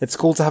merchant. It's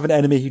cool to have an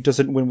enemy who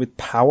doesn't win with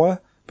power,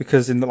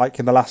 because in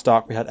the last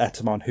arc we had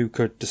Etamon, who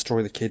could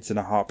destroy the kids in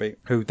a heartbeat,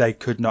 who they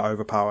could not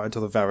overpower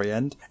until the very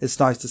end. It's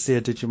nice to see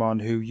a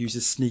Digimon who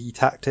uses sneaky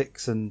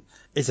tactics and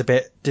is a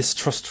bit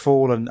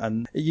distrustful,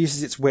 and it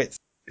uses its wits.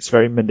 It's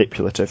very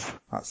manipulative.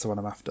 That's the one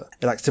I'm after.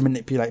 It likes to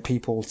manipulate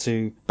people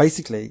to...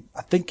 Basically,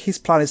 I think his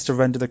plan is to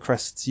render the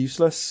crests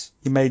useless.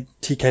 He made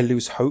TK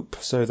lose hope,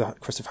 so the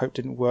Crest of Hope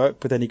didn't work,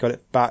 but then he got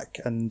it back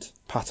and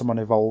Patamon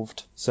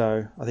evolved.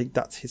 So I think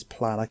that's his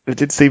plan. It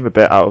did seem a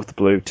bit out of the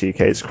blue,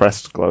 TK's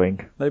crest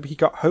glowing. Maybe he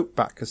got hope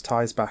back because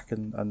Ty's back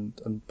and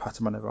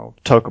Patamon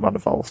evolved. Tokamon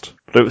evolved.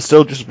 But it was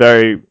still just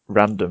very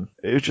random.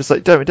 It was just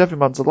like,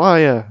 Devimon's a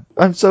liar.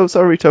 I'm so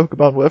sorry,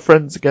 Tokamon, we're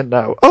friends again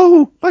now.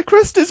 Oh, my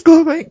crest is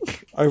glowing!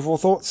 Overall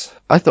thoughts?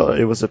 I thought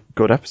it was a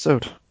good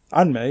episode.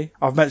 And me.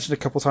 I've mentioned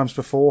a couple times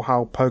before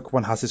how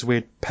Pokemon has this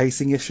weird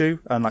pacing issue,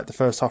 and like the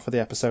first half of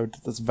the episode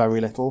there's very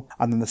little,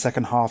 and then the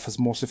second half has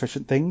more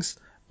sufficient things,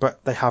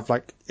 but they have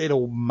like it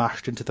all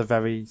mashed into the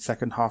very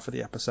second half of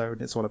the episode,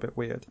 and it's all a bit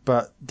weird.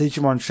 But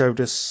Digimon showed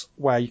us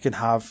where you can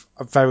have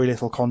a very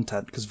little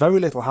content, because very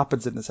little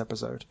happens in this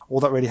episode.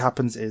 All that really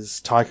happens is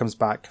Tai comes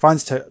back,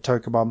 finds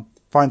Tokamon,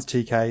 finds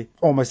TK,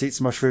 almost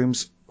eats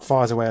mushrooms,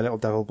 fires away a little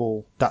devil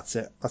ball. That's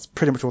it. That's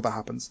pretty much all that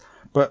happens.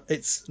 But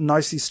it's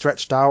nicely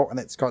stretched out, and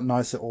it's got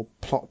nice little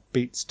plot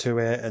beats to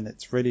it, and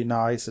it's really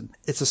nice. And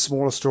it's a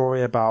smaller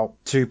story about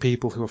two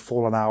people who have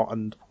fallen out,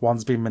 and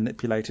one's been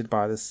manipulated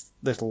by this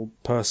little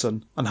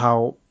person, and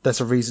how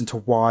there's a reason to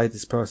why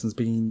this person's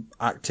been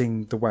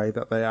acting the way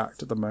that they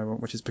act at the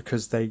moment, which is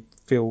because they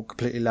feel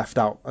completely left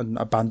out and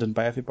abandoned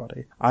by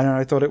everybody. And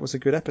I thought it was a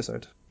good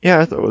episode. Yeah,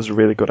 I thought it was a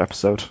really good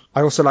episode.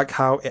 I also like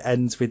how it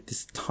ends with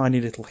this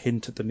tiny little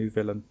hint at the new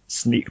villain.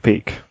 Sneak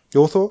peek.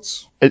 Your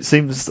thoughts? It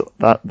seems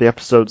that the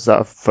episodes that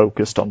are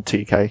focused on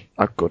TK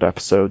are good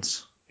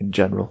episodes in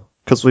general,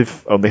 because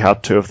we've only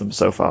had 2 of them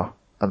so far,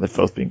 and they've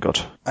both been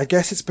good. I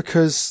guess it's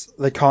because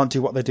they can't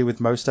do what they do with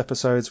most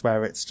episodes,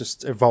 where it's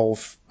just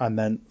evolve and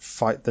then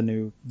fight the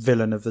new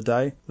villain of the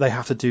day. They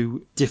have to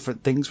do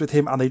different things with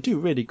him, and they do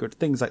really good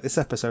things. Like this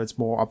episode's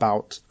more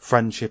about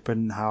friendship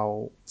and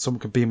how someone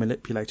can be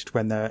manipulated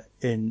when they're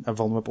in a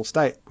vulnerable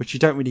state, which you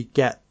don't really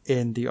get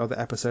in the other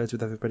episodes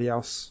with everybody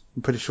else.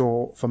 I'm pretty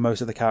sure for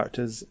most of the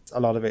characters, a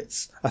lot of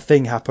it's a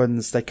thing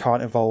happens, they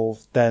can't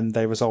evolve, then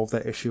they resolve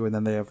their issue, and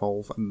then they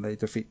evolve and they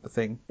defeat the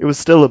thing. It was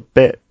still a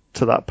bit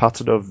to that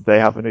pattern of they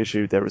have an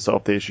issue, they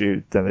resolve the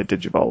issue, then they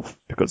digivolve,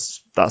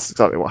 because that's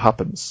exactly what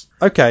happens.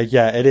 Okay,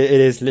 yeah, it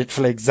is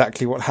literally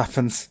exactly what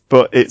happens.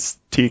 But it's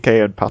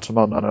TK and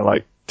Patamon, and I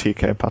like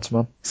TK and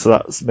Patamon, so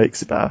that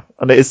makes it better.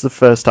 And it is the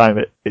first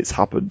time it's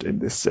happened in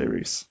this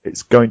series.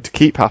 It's going to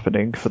keep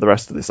happening for the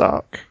rest of this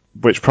arc,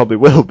 which probably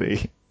will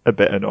be a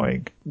bit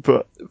annoying,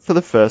 but for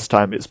the first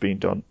time it's been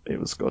done, it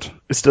was good.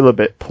 It's still a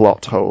bit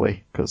plot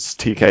holy, because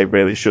TK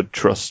really should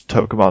trust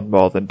Tokamon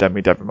more than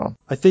Devimon.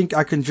 I think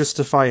I can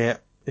justify it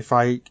if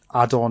I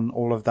add on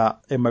all of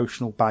that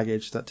emotional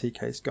baggage that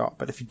TK's got,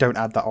 but if you don't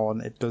add that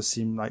on, it does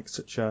seem like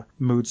such a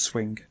mood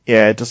swing.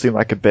 Yeah, it does seem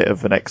like a bit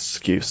of an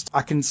excuse.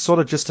 I can sort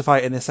of justify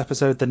it in this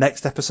episode. The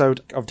next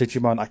episode of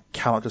Digimon, I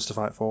cannot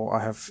justify it for.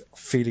 I have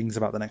feelings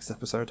about the next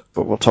episode.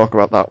 But we'll talk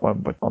about that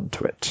when we're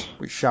onto it.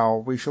 We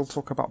shall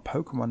talk about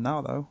Pokemon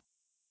now, though.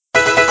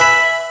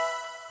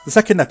 The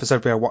second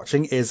episode we are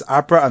watching is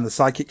Abra and the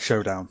Psychic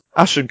Showdown.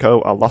 Ash and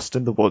Co are lost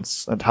in the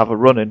woods and have a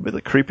run-in with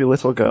a creepy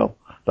little girl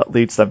that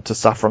leads them to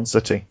Saffron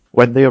City.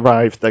 When they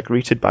arrive, they're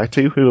greeted by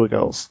 2 hula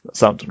girls that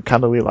sound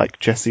uncannily like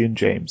Jessie and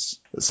James,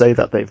 that say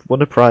that they've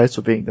won a prize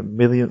for being the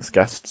millionth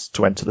guests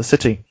to enter the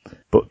city,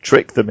 but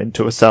trick them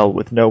into a cell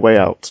with no way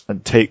out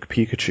and take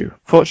Pikachu.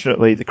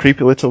 Fortunately, the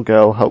creepy little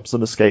girl helps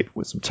them escape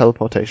with some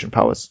teleportation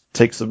powers,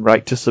 takes them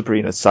right to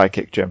Sabrina's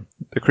psychic gym.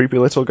 The creepy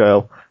little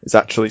girl is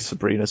actually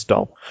Sabrina's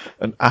doll,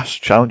 and Ash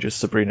challenges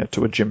Sabrina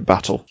to a gym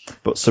battle,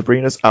 but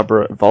Sabrina's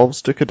Abra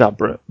evolves to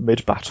Kadabra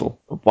mid-battle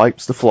and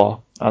wipes the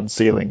floor and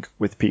ceiling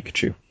with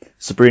Pikachu.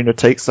 Sabrina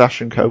takes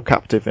Ash and Co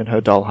captive in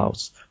her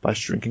dollhouse by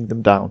shrinking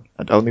them down,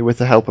 and only with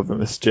the help of a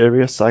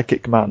mysterious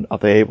psychic man are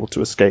they able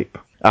to escape.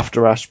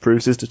 After Ash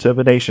proves his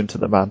determination to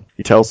the man,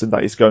 he tells him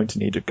that he's going to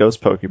need a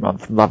ghost Pokemon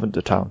from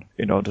Lavender Town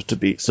in order to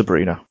beat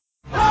Sabrina.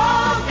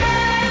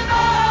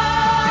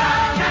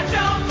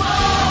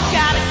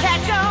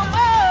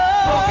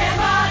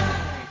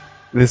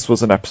 This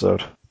was an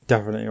episode.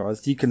 Definitely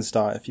was. You can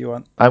start if you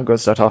want. I'm going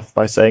to start off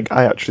by saying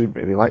I actually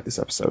really like this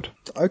episode.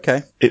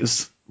 Okay. It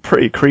was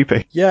pretty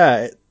creepy.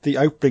 Yeah, the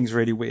opening's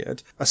really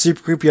weird. A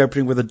super creepy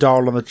opening with a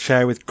doll on a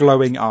chair with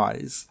glowing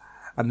eyes.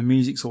 and the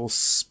music's all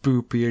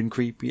spoopy and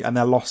creepy, and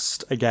they're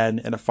lost again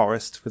in a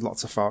forest with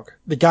lots of fog.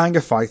 The gang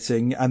are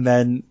fighting, and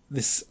then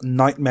this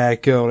nightmare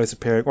girl is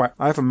appearing. Right,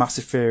 I have a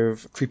massive fear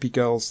of creepy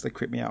girls. They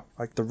creep me out.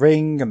 Like The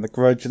Ring and The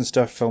Grudge and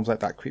stuff, films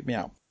like that creep me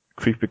out.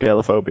 Creepy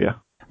galophobia.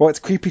 Well, it's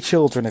creepy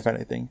children, if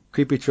anything.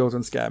 Creepy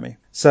children scare me.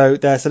 So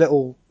there's a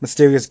little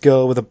mysterious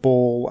girl with a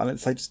ball, and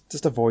it's like,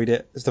 just avoid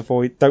it. Just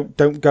avoid.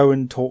 Don't go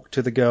and talk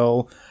to the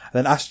girl.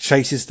 And then Ash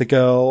chases the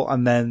girl,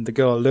 and then the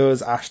girl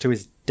lures Ash to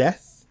his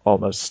death.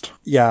 Almost.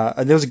 Yeah,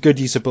 and there was a good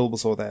use of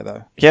Bulbasaur there,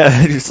 though. Yeah,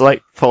 he's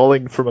like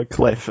falling from a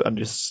cliff and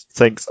just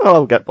thinks, oh,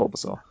 I'll get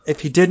Bulbasaur. If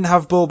he didn't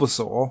have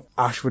Bulbasaur,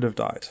 Ash would have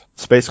died.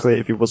 So basically,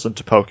 if he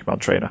wasn't a Pokemon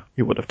trainer,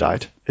 he would have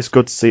died. It's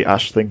good to see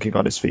Ash thinking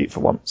on his feet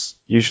for once.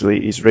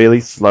 Usually he's really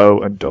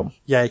slow and dumb.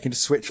 Yeah, you can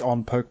just switch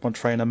on Pokemon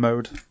trainer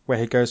mode, where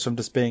he goes from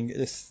just being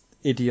this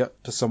idiot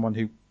to someone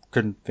who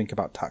couldn't think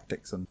about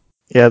tactics. And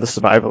Yeah, the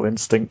survival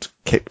instinct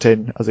kicked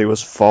in as he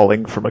was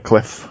falling from a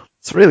cliff.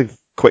 It's a really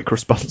quick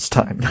response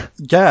time.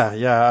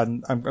 Yeah,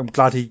 and I'm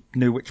glad he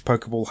knew which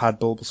Pokeball had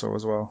Bulbasaur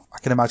as well. I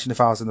can imagine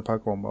if I was in the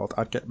Pokemon world,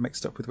 I'd get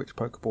mixed up with which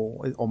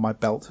Pokeball on my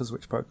belt has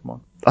which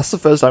Pokemon. That's the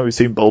first time we've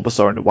seen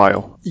Bulbasaur in a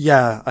while.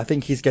 Yeah, I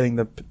think he's getting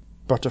the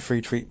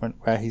Butterfree treatment,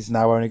 where he's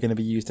now only going to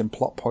be used in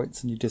plot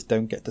points, and you just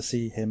don't get to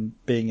see him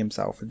being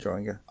himself,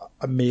 enjoying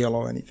a meal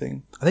or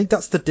anything. I think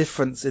that's the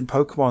difference in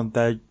Pokemon.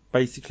 They're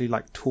basically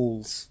like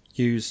tools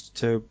used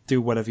to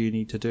do whatever you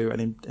need to do,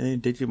 and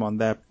in Digimon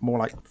they're more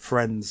like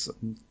friends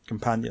and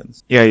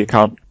companions. Yeah, you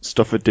can't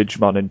stuff a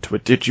Digimon into a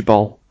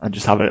Digiball and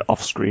just have it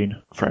off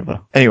screen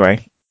forever.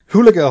 Anyway.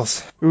 Hula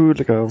Girls.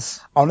 Hula Girls.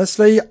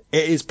 Honestly,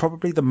 it is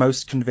probably the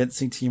most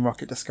convincing Team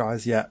Rocket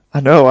disguise yet.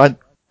 I know, I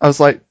was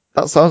like,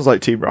 that sounds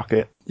like Team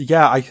Rocket.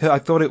 Yeah, I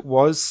thought it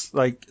was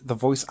like the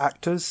voice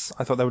actors.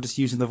 I thought they were just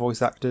using the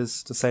voice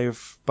actors to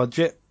save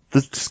budget.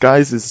 The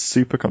disguise is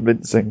super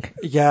convincing.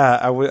 Yeah,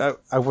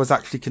 I was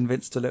actually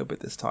convinced a little bit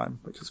this time,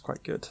 which was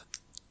quite good.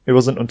 It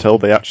wasn't until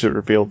they actually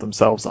revealed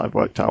themselves that I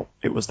worked out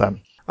it was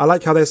them. I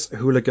like how there's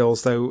Hula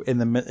Girls though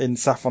in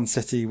Saffron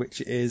City,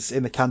 which is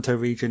in the Kanto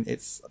region.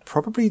 It's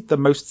probably the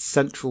most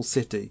central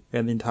city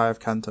in the entire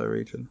Kanto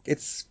region.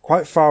 It's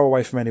quite far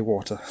away from any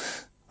water.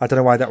 I don't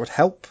know why that would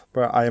help,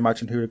 but I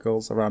imagine Hula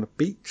Girls around a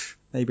beach,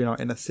 maybe not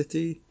in a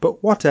city.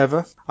 But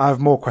whatever. I have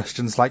more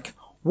questions like,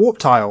 warp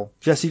tile.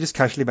 Jesse just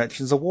casually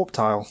mentions a warp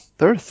tile.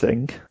 They're a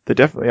thing. They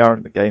definitely are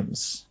in the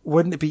games.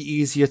 Wouldn't it be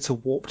easier to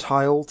warp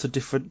tile to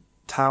different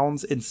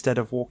towns instead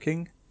of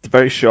walking? It's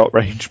very short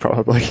range,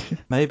 probably.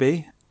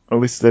 Maybe. At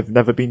least they've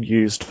never been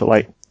used for,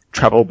 like,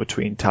 travel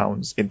between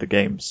towns in the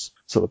games.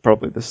 So they're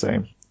probably the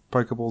same.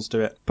 Pokeballs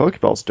do it.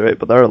 Pokeballs do it,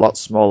 but they're a lot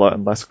smaller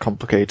and less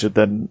complicated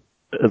than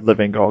a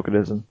living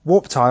organism.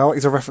 Warp tile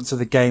is a reference to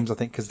the games, I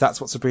think, because that's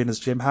what Sabrina's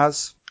gym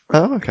has.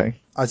 Oh, okay.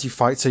 As you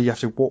fight her, you have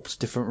to warp to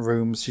different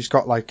rooms. She's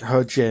got like,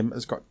 her gym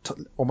has got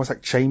almost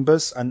like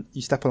chambers, and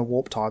you step on a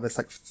warp tile, there's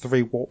like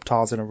 3 warp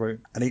tiles in a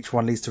room, and each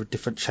one leads to a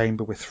different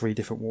chamber with 3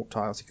 different warp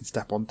tiles you can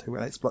step onto,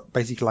 and it's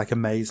basically like a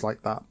maze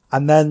like that.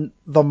 And then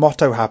the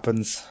motto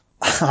happens,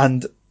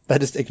 and they're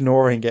just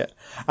ignoring it.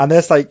 And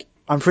there's like,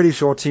 I'm pretty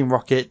sure Team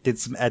Rocket did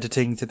some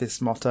editing to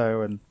this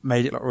motto and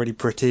made it look really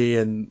pretty,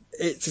 and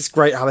it's just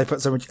great how they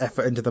put so much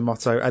effort into the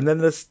motto. And then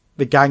there's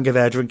the gang are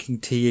there drinking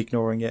tea,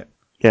 ignoring it.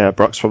 Yeah,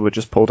 Brock's probably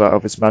just pulled out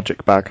of his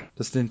magic bag.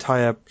 Just an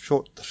entire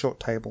short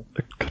table.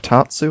 A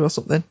kotatsu or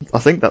something? I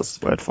think that's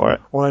the word for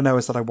it. All I know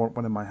is that I want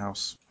one in my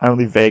house. I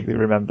only vaguely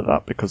remember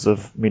that because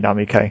of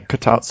Minami K.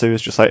 Kotatsu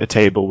is just like a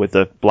table with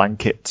the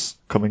blankets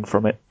coming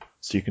from it,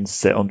 so you can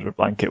sit under a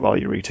blanket while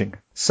you're eating.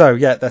 So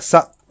yeah, they're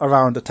sat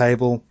around a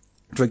table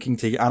drinking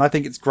tea, and I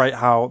think it's great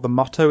how the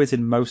motto is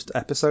in most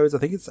episodes. I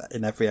think it's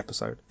in every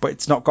episode, but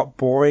it's not got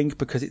boring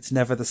because it's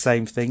never the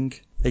same thing.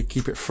 They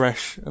keep it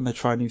fresh and they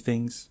try new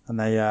things, and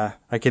they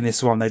like in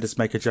this one they just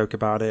make a joke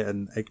about it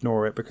and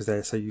ignore it because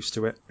they're so used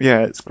to it. Yeah,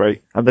 it's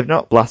great. And they've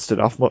not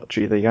blasted off much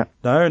either yet.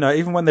 No,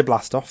 even when they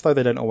blast off though,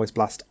 they don't always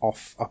blast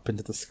off up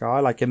into the sky.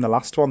 Like in the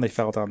last one, they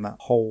fell down that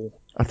hole.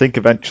 I think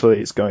eventually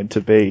it's going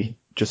to be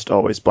just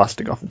always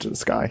blasting off into the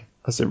sky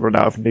as they run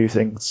out of new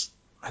things.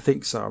 I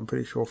think so. I'm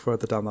pretty sure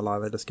further down the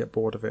line they just get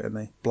bored of it and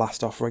they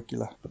blast off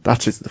regular. But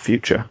that is the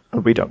future,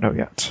 and we don't know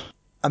yet.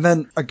 And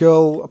then a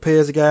girl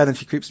appears again and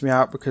she creeps me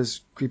out because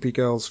creepy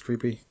girl's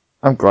creepy.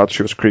 I'm glad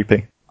she was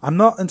creepy. I'm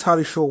not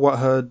entirely sure what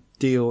her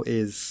deal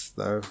is,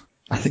 though.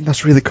 I think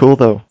that's really cool,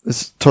 though.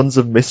 There's tons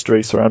of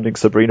mystery surrounding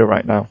Sabrina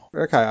right now.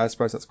 Okay, I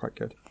suppose that's quite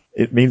good.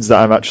 It means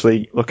that I'm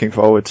actually looking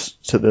forward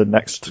to the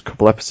next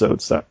couple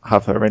episodes that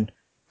have her in,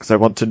 because I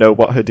want to know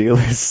what her deal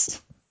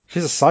is.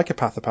 She's a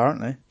psychopath,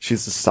 apparently.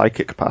 She's a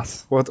psychic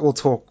path. We'll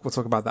talk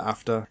about that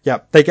after.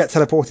 Yeah, they get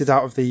teleported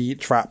out of the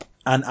trap,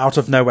 and out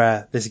of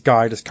nowhere, this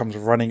guy just comes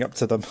running up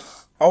to them.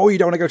 Oh, you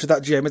don't want to go to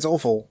that gym, it's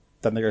awful.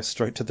 Then they go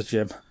straight to the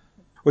gym,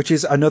 which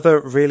is another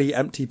really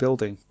empty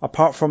building.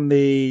 Apart from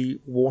the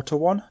water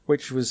one,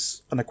 which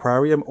was an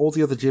aquarium, all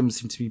the other gyms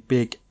seem to be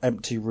big,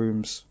 empty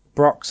rooms.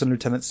 Brock's and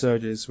Lieutenant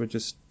Surge's were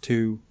just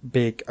 2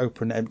 big,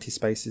 open, empty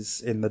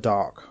spaces in the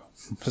dark,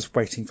 just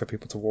waiting for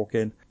people to walk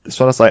in. This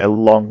one has like a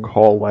long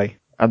hallway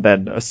and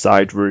then a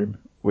side room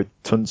with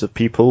tons of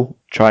people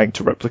trying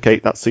to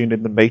replicate that scene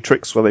in The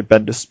Matrix where they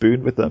bend a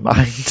spoon with their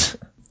mind.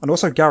 And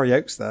also Gary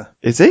Oakes there.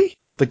 Is he?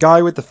 The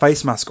guy with the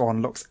face mask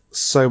on looks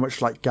so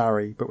much like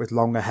Gary, but with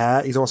longer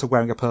hair. He's also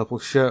wearing a purple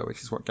shirt,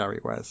 which is what Gary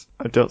wears.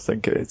 I don't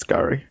think it is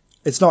Gary.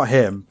 It's not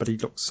him, but he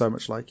looks so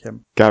much like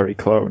him. Gary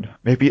clone.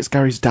 Maybe it's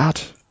Gary's dad.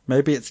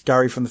 Maybe it's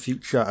Gary from the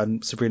future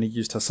and Sabrina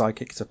used her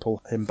psychic to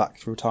pull him back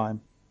through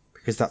time.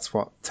 Because that's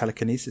what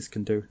telekinesis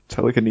can do.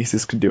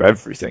 Telekinesis can do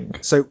everything.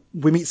 So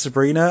we meet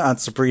Sabrina, and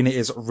Sabrina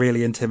is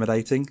really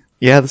intimidating.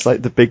 Yeah, there's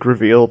like the big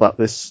reveal that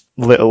this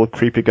little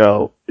creepy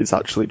girl is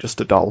actually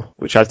just a doll,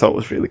 which I thought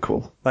was really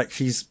cool. Like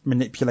she's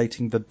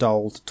manipulating the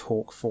doll to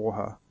talk for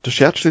her. Does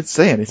she actually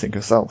say anything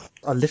herself?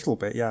 A little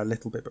bit, yeah, a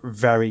little bit, but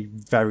very,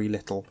 very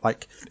little.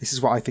 Like, this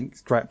is what I think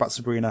is great about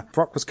Sabrina.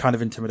 Brock was kind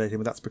of intimidating,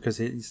 but that's because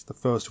he's the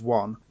first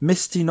one.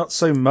 Misty, not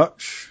so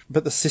much,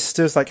 but the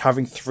sisters, like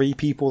having 3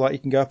 people that you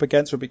can go up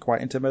against would be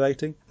quite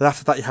intimidating. Then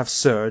after that you have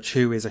Serge,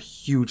 who is a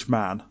huge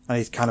man, and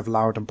he's kind of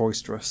loud and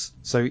boisterous.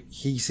 So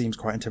he seems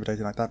quite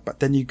intimidating like that. But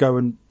then you go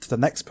to the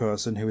next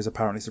person, who is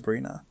apparently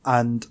Sabrina,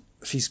 and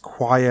she's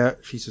quiet.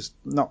 She's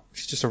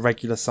just a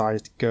regular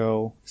sized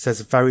girl.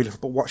 Says very little,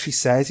 but what she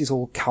says is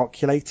all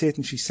calculated,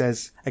 and she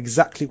says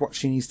exactly what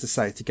she needs to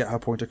say to get her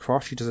point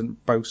across. She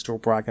doesn't boast or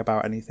brag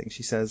about anything.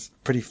 She says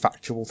pretty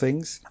factual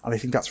things, and I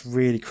think that's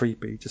really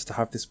creepy, just to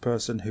have this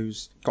person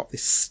who's got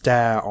this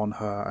stare on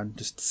her and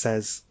just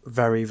says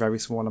very, very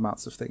small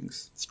amounts of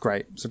things. It's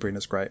great.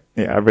 Sabrina's great.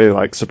 Yeah, I really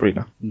like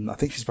Sabrina. I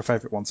think she's my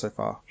favourite one so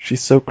far.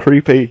 She's so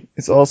creepy.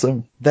 It's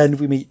awesome. Then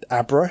we meet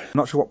Abra. I'm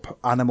not sure what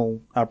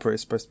animal Abra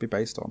is supposed to be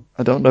based on.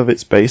 I don't know if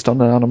it's based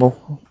on an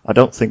animal. I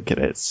don't think it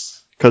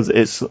is, because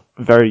it's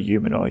very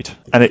humanoid,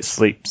 and it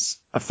sleeps.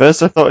 At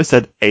first I thought it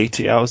said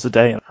 80 hours a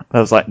day, and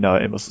I was like, no,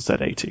 it must have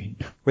said 80.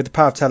 With the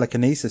power of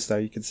telekinesis, though,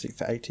 you can sleep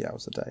for 80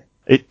 hours a day.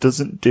 It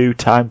doesn't do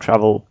time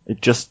travel.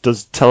 It just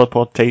does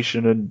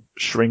teleportation and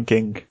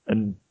shrinking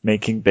and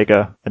making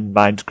bigger and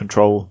mind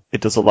control.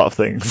 It does a lot of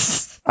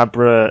things.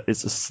 Abra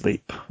is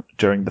asleep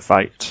during the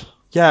fight.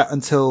 Yeah,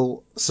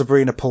 until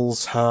Sabrina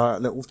pulls her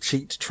little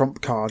cheat trump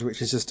card,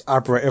 which is just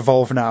Abra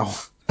evolve now.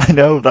 I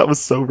know, that was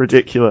so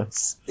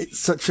ridiculous. It's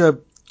such a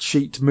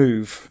cheat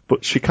move.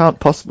 But she can't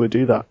possibly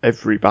do that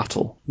every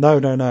battle. No.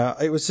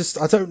 It was just,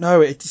 I don't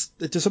know, it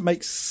doesn't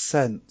make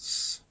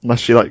sense. Unless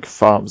she like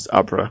farms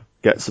Abra,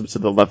 gets them to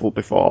the level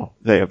before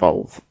they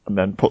evolve, and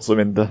then puts them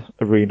in the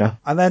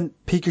arena. And then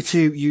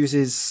Pikachu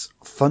uses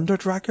Thunder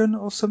Dragon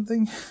or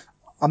something.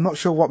 I'm not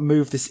sure what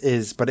move this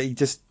is, but he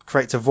just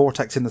creates a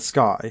vortex in the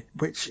sky,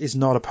 which is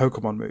not a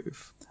Pokemon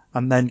move.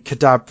 And then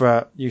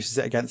Kadabra uses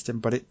it against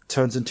him, but it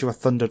turns into a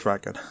Thunder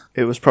Dragon.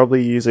 It was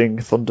probably using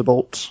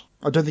Thunderbolt.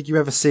 I don't think you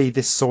ever see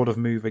this sort of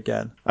move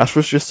again. Ash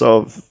was just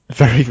sort of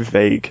very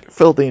vague.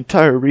 Filled the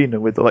entire arena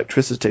with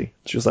electricity.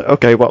 She was like,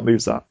 okay, what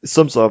move's that? It's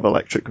some sort of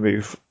electric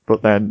move.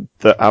 But then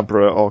the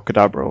Abra or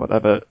Kadabra or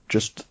whatever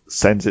just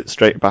sends it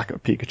straight back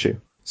at Pikachu.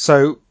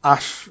 So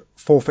Ash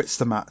forfeits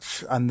the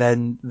match, and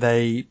then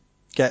they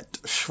get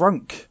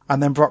shrunk.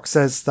 And then Brock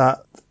says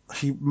that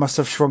he must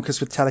have shrunk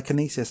us with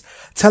telekinesis.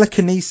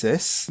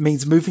 Telekinesis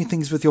means moving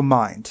things with your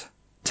mind.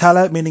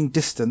 Tele meaning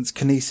distance,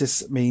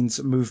 kinesis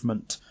means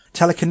movement.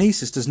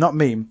 Telekinesis does not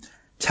mean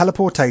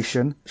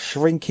teleportation,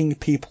 shrinking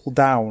people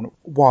down.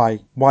 Why?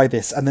 Why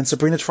this? And then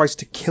Sabrina tries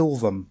to kill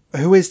them.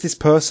 Who is this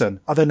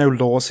person? Are there no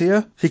laws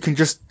here? He can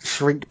just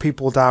shrink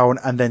people down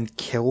and then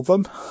kill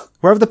them?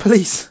 Where are the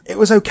police? It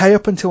was okay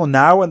up until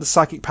now, and the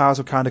psychic powers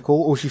were kind of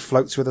cool. Or she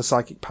floats with her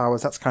psychic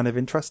powers. That's kind of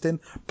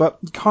interesting. But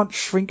you can't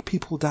shrink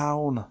people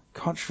down.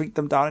 You can't shrink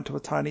them down into a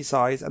tiny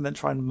size and then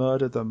try and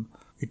murder them.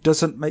 It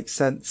doesn't make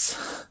sense.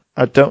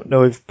 I don't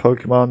know if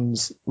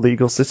Pokemon's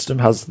legal system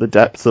has the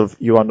depth of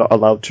you are not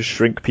allowed to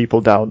shrink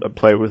people down and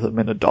play with them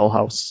in a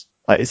dollhouse.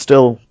 Like, it's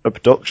still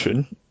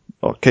abduction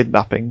or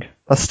kidnapping.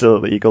 That's still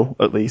illegal,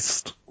 at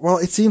least. Well,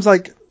 it seems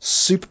like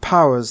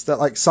superpowers, that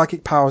like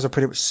psychic powers are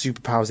pretty much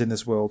superpowers in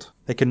this world.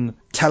 They can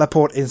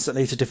teleport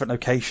instantly to different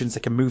locations.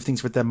 They can move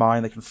things with their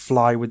mind. They can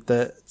fly with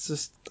their...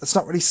 It's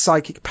not really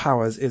psychic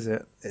powers, is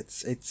it?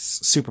 It's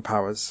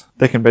superpowers.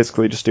 They can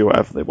basically just do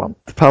whatever they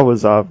want. The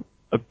powers are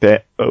a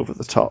bit over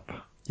the top.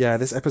 Yeah,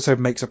 this episode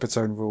makes up its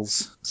own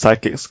rules.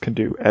 Psychics can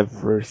do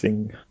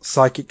everything.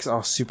 Psychics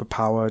are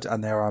superpowered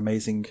and they are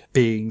amazing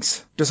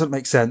beings. Doesn't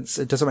make sense.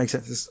 It doesn't make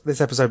sense.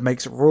 This episode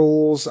makes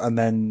rules and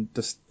then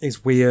just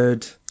is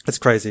weird. It's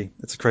crazy.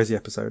 It's a crazy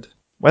episode.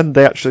 When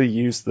they actually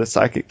use the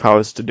psychic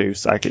powers to do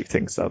psychic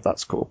things, though,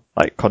 that's cool.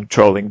 Like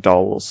controlling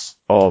dolls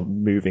or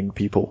moving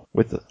people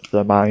with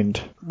their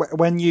mind.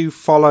 When you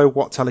follow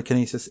what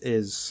telekinesis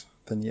is,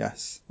 then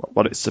yes.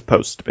 What it's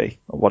supposed to be,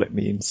 or what it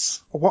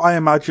means. What I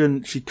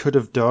imagine she could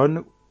have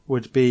done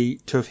would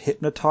be to have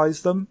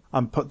hypnotized them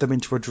and put them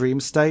into a dream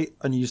state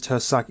and used her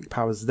psychic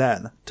powers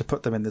then to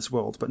put them in this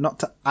world, but not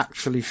to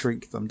actually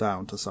shrink them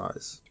down to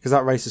size. Because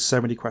that raises so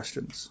many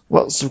questions.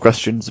 Lots of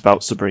questions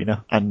about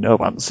Sabrina, and no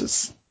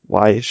answers.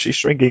 Why is she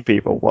shrinking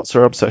people? What's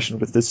her obsession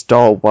with this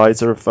doll? Why is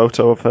there a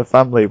photo of her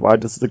family? Why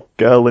does the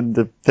girl in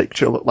the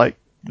picture look like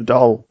the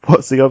doll?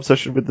 What's the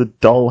obsession with the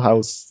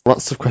dollhouse?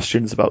 Lots of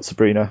questions about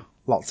Sabrina.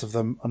 lots of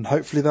them, and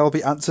hopefully they'll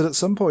be answered at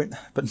some point,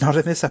 but not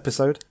in this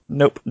episode.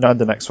 Nope, not in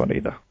the next one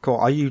either. Cool.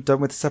 Are you done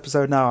with this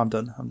episode now? I'm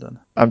done.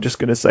 I'm just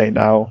going to say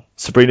now,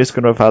 Sabrina's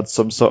going to have had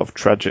some sort of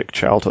tragic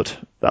childhood.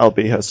 That'll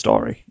be her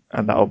story,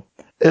 and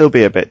it'll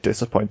be a bit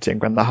disappointing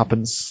when that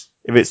happens.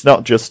 If it's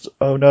not just,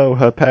 oh no,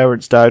 her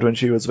parents died when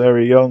she was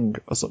very young,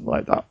 or something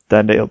like that,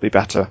 then it'll be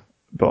better.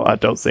 But I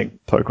don't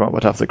think Pokemon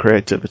would have the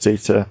creativity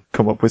to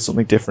come up with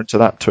something different to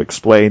that to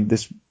explain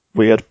this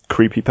weird,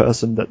 creepy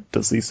person that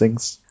does these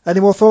things.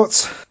 Any more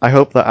thoughts? I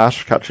hope that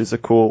Ash catches a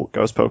cool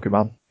ghost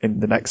Pokemon in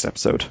the next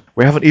episode.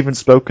 We haven't even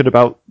spoken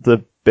about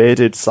the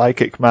bearded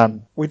psychic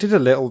man. We did a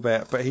little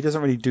bit, but he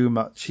doesn't really do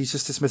much. He's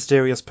just this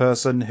mysterious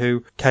person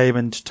who came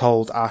and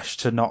told Ash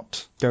to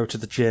not go to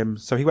the gym.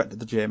 So he went to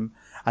the gym,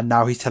 and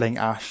now he's telling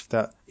Ash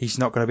that he's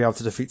not going to be able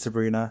to defeat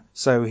Sabrina.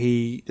 So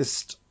he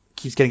just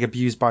keeps getting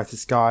abused by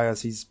this guy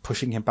as he's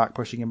pushing him back.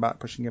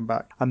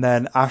 And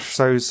then Ash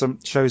shows some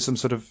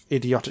sort of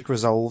idiotic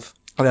resolve.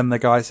 And then the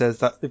guy says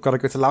that they've got to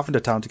go to Lavender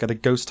Town to get a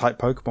ghost-type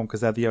Pokemon because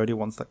they're the only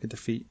ones that can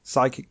defeat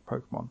psychic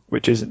Pokemon.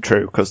 Which isn't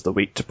true, because they're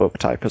weak to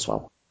bug-type as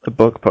well. A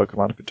bug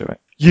Pokemon could do it.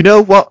 You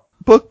know what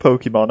bug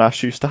Pokemon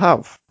Ash used to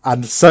have?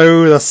 And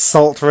so the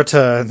salt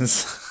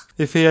returns.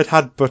 If he had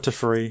had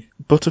Butterfree.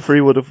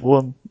 Butterfree would have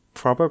won.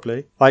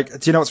 Probably. Like,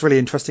 do you know what's really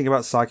interesting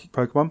about psychic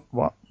Pokemon?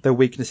 What? Their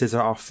weaknesses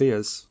are our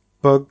fears.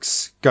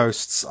 Bugs,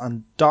 ghosts,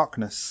 and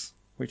darkness,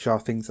 which are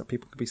things that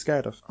people could be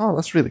scared of. Oh,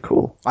 that's really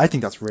cool. I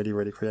think that's really,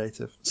 really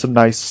creative. Some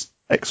nice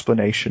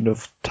explanation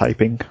of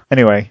typing.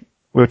 Anyway,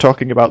 we were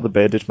talking about the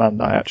bearded man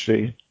that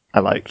I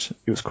liked.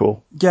 He was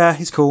cool. Yeah,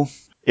 he's cool.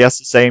 He has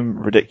the same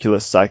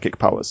ridiculous psychic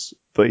powers,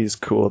 but he's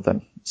cooler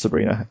than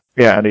Sabrina.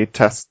 Yeah, and he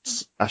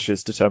tests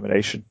Ash's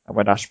determination, and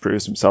when Ash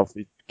proves himself,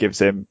 he gives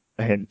him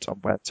a hint on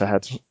where to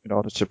head in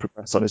order to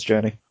progress on his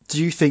journey.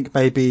 Do you think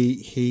maybe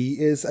he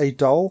is a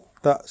doll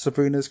that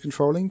Sabrina's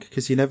controlling?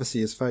 Because you never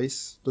see his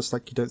face, just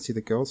like you don't see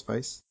the girl's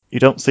face. You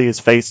don't see his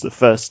face the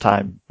first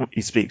time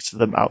he speaks to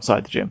them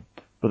outside the gym,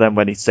 but then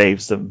when he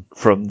saves them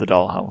from the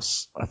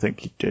dollhouse, I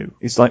think you do.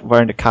 He's like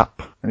wearing a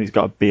cap, and he's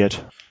got a beard.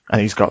 And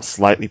he's got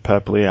slightly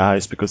purpley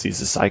eyes because he's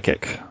a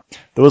psychic.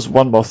 There was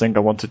one more thing I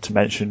wanted to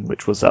mention,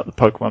 which was that the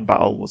Pokemon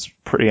battle was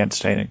pretty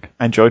entertaining.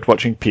 I enjoyed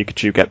watching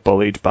Pikachu get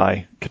bullied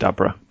by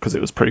Kadabra, because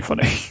it was pretty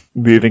funny.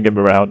 Moving him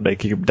around,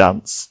 making him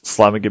dance,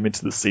 slamming him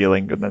into the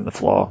ceiling and then the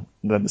floor,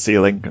 and then the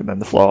ceiling and then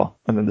the floor,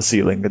 and then the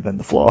ceiling and then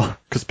the floor.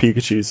 Because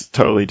Pikachu's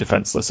totally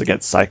defenseless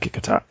against psychic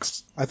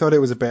attacks. I thought it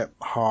was a bit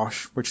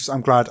harsh,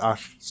 I'm glad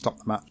Ash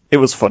stopped the match. It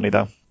was funny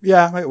though.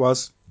 Yeah, it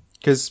was.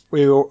 Because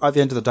at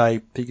the end of the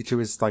day,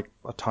 Pikachu is like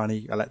a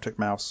tiny electric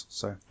mouse,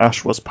 so...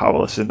 Ash was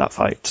powerless in that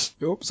fight.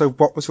 So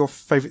what was your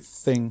favourite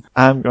thing?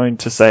 I'm going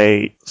to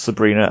say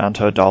Sabrina and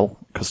her doll,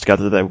 because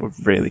together they were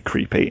really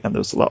creepy and there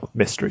was a lot of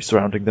mystery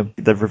surrounding them.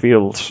 They've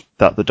revealed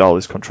that the doll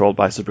is controlled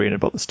by Sabrina,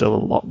 but there's still a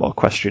lot more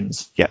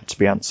questions yet to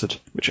be answered,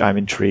 which I'm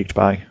intrigued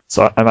by.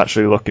 So I'm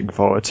actually looking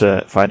forward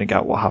to finding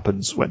out what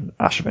happens when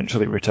Ash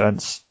eventually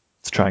returns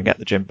to try and get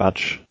the gym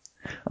badge.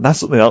 And that's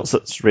something else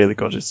that's really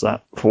good, is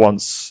that for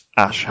once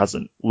Ash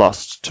hasn't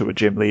lost to a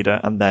gym leader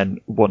and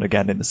then won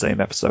again in the same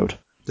episode. Do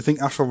you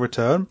think Ash will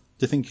return? Do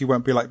you think he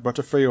won't be like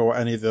Butterfree or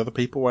any of the other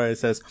people where he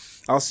says,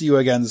 I'll see you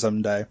again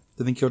someday? Do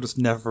you think he'll just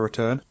never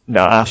return?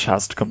 No, Ash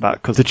has to come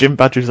back, because the gym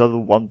badges are the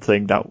one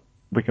thing that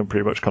we can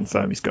pretty much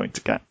confirm he's going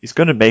to get. He's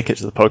going to make it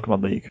to the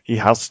Pokemon League. He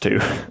has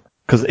to.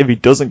 Because if he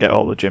doesn't get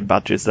all the gym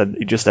badges, then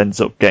he just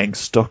ends up getting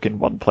stuck in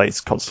one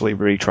place, constantly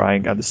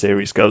retrying, and the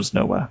series goes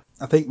nowhere.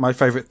 I think my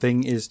favourite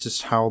thing is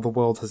just how the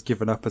world has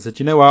given up and said,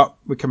 you know what,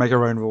 we can make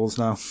our own rules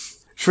now.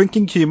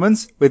 Shrinking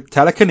humans with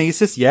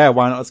telekinesis? Yeah,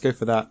 why not? Let's go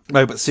for that.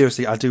 No, but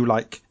seriously, I do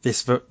like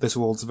this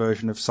world's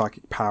version of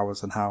psychic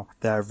powers and how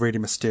they're really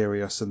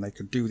mysterious and they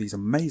can do these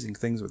amazing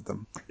things with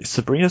them. Is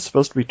Sabrina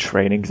supposed to be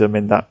training them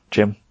in that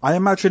gym? I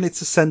imagine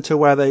it's a centre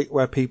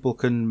where people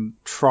can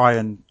try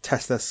and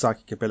test their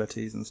psychic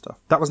abilities and stuff.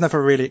 That was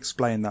never really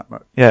explained that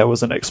much. Yeah, it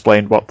wasn't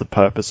explained what the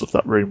purpose of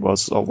that room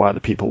was or why the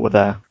people were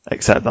there,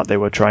 except that they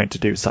were trying to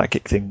do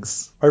psychic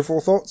things.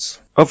 Overall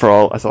thoughts?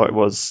 Overall, I thought it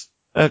was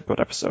a good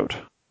episode.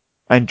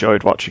 I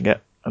enjoyed watching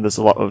it, and there's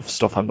a lot of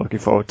stuff I'm looking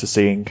forward to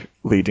seeing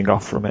leading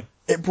off from it.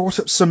 It brought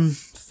up some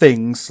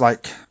things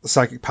like the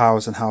psychic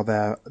powers and how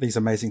they're these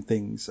amazing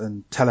things,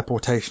 and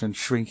teleportation and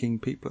shrinking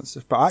people and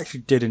stuff, but I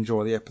actually did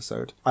enjoy the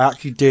episode. I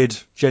actually did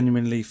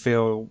genuinely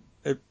feel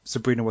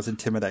Sabrina was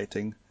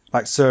intimidating.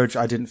 Like Surge,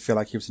 I didn't feel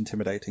like he was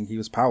intimidating. He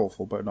was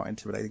powerful, but not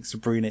intimidating.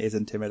 Sabrina is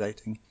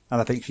intimidating.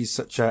 And I think she's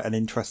such an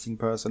interesting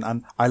person.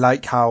 And I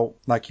like how,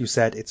 like you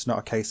said, it's not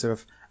a case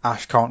of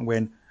Ash can't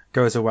win,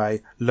 goes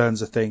away,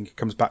 learns a thing,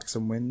 comes back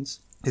and wins.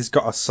 He's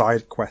got a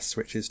side quest,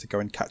 which is to go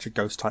and catch a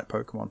ghost-type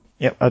Pokemon.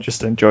 Yep, I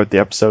just enjoyed the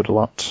episode a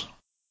lot.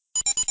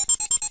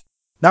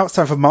 Now it's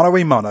time for Mono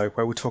e Mono,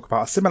 where we talk about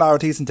our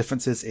similarities and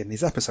differences in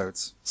these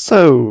episodes.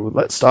 So,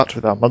 let's start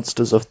with our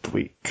Monsters of the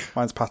Week.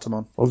 Mine's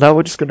Patamon. Well, now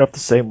we're just going to have the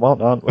same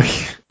one, aren't we?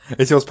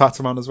 Is yours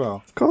Patamon as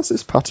well? Of course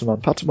it's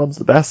Patamon. Patamon's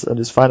the best and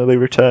is finally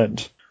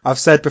returned. I've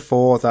said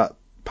before that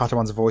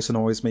Patamon's voice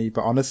annoys me,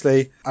 but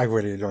honestly, I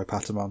really enjoy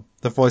Patamon.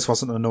 The voice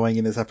wasn't annoying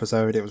in this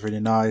episode. It was really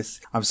nice.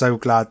 I'm so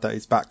glad that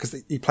he's back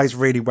because he plays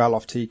really well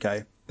off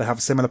TK. They have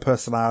a similar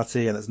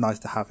personality, and it's nice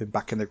to have him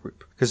back in the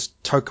group because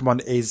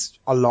Tokamon is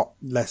a lot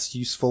less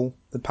useful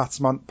than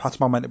Patamon.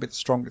 Patamon might not be the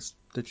strongest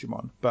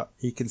Digimon, but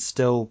he can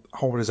still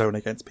hold his own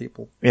against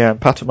people. Yeah, and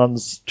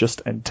Patamon's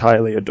just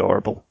entirely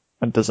adorable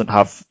and doesn't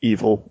have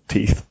evil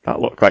teeth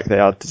that look like they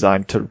are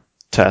designed to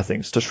tear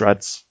things to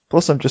shreds.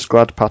 Plus, I'm just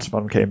glad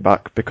Patamon came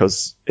back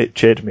because it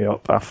cheered me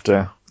up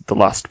after the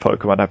last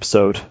Pokemon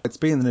episode. It's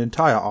been an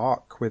entire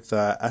arc with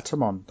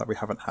Etamon that we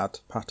haven't had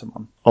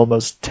Patamon.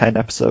 Almost 10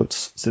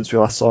 episodes since we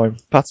last saw him.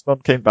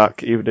 Patamon came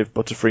back even if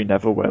Butterfree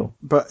never will.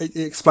 But it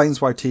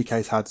explains why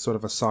TK's had sort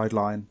of a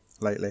sideline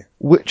lately.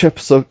 Which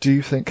episode do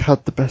you think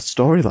had the best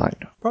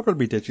storyline?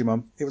 Probably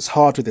Digimon. It was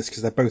hard with this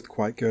because they're both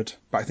quite good,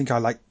 but I think I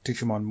like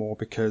Digimon more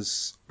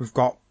because we've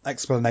got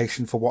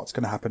explanation for what's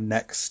going to happen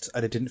next,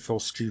 and it didn't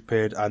feel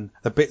stupid, and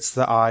the bits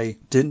that I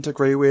didn't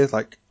agree with,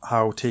 like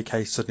how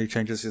TK suddenly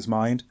changes his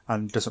mind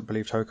and doesn't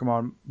believe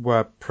Tokamon,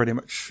 were pretty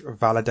much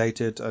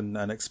validated and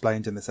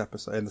explained in this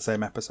episode, in the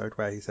same episode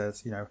where he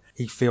says, you know,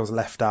 he feels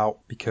left out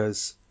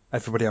because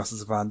everybody else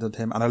has abandoned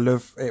him. And I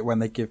love it when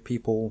they give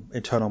people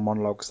internal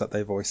monologues that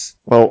they voice.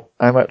 Well,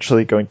 I'm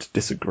actually going to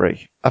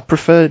disagree. I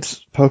preferred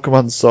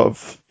Pokemon's sort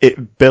of,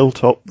 it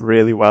built up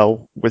really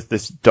well with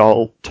this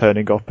doll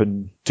turning up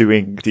and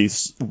doing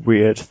these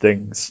weird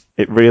things.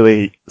 It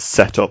really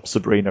set up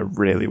Sabrina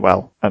really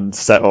well and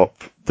set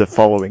up the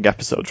following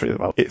episodes really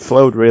well. It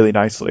flowed really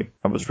nicely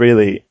and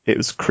it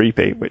was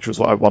creepy, which was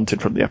what I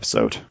wanted from the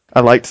episode.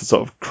 I liked the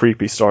sort of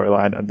creepy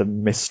storyline and the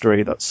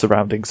mystery that's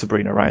surrounding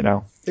Sabrina right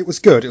now. It was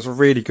good. It was a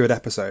really good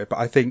episode, but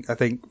I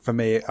think for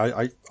me,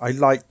 I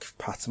like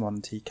Patamon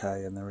and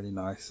TK, and they're really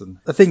nice. And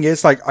the thing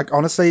is,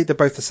 honestly, they're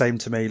both the same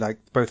to me. Like,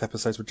 both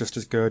episodes were just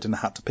as good, and I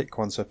had to pick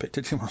one, so I picked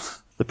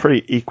Digimon. They're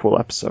pretty equal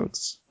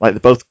episodes. Like, they're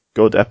both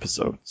good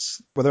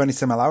episodes. Were there any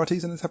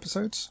similarities in these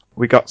episodes?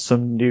 We got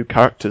some new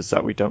characters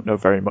that we don't know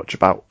very much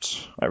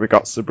about. Like, we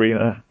got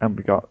Sabrina, and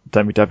we got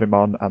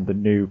Devimon, and the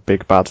new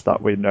big bad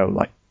that we know,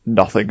 like,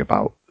 nothing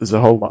about. There's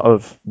a whole lot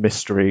of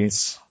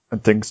mysteries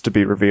and things to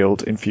be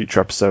revealed in future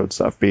episodes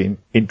that have been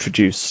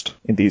introduced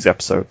in these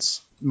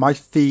episodes. My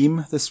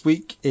theme this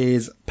week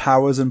is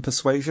powers and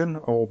persuasion,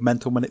 or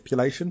mental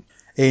manipulation.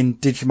 In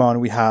Digimon,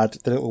 we had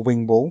the little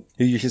wing ball,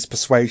 who uses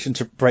persuasion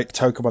to break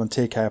Tokamon and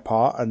TK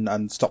apart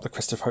and stop the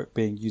Crest of Hope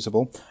being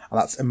usable. And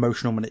that's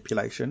emotional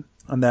manipulation.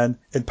 And then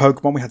in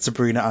Pokemon, we had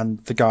Sabrina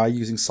and the guy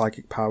using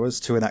psychic powers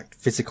to enact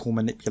physical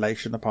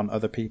manipulation upon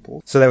other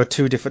people. So there were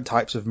two different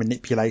types of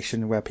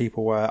manipulation where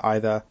people were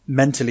either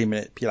mentally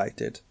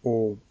manipulated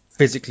or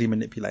physically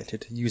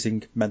manipulated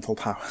using mental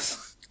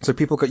powers. So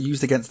people got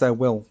used against their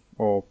will,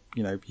 or,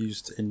 you know,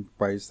 used in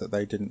ways that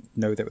they didn't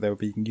know that they were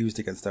being used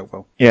against their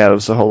will. Yeah, there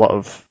was a whole lot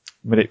of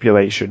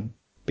manipulation.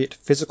 Be it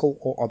physical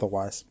or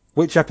otherwise.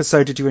 Which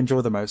episode did you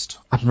enjoy the most?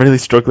 I'm really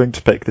struggling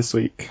to pick this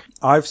week.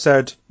 I've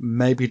said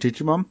maybe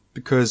Digimon,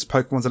 because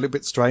Pokemon's a little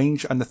bit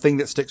strange, and the thing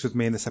that sticks with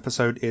me in this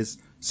episode is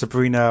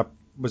Sabrina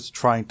was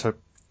trying to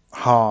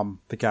harm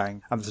the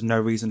gang, and there's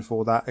no reason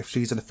for that. If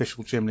she's an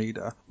official gym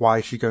leader, why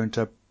is she going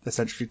to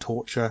essentially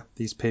torture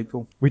these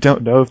people? We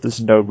don't know if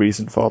there's no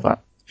reason for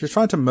that. She was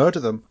trying to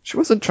murder them. She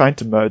wasn't trying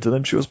to murder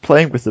them, she was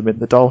playing with them in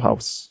the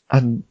dollhouse.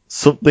 And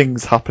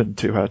something's happened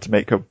to her to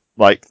make her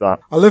like that.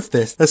 I love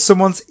this. There's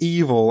someone's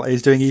evil,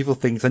 is doing evil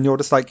things, and you're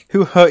just like,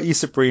 who hurt you,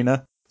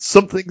 Sabrina?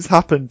 Something's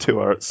happened to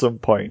her at some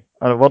point,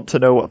 and I want to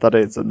know what that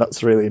is, and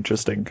that's really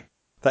interesting.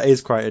 That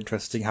is quite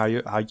interesting, how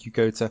you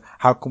go to,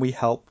 how can we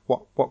help?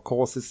 What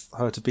causes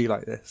her to be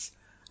like this?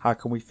 How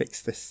can we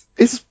fix this?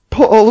 It's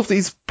put all of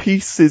these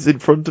pieces in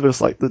front of us,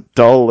 like the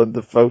doll and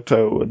the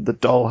photo and the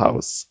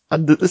dollhouse,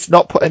 and it's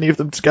not put any of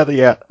them together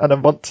yet, and I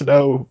want to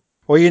know.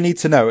 All you need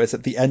to know is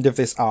at the end of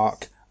this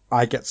arc,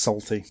 I get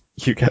salty.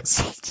 You get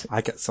salty.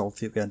 I get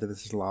salty at the end of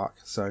this little arc,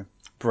 so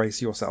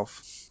brace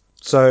yourself.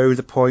 So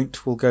the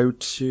point will go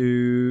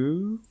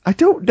to... I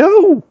don't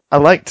know! I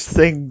liked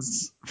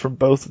things from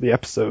both of the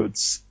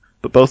episodes,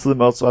 but both of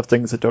them also have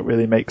things that don't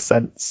really make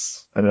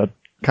sense and are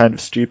kind of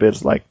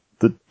stupid, like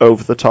the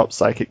over-the-top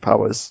psychic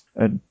powers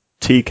and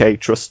TK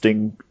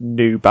trusting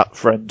new bat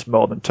friend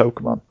more than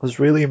Tokamon. I was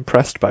really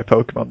impressed by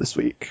Pokemon this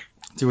week.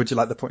 Would you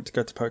like the point to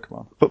go to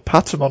Pokemon? But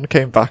Patamon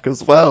came back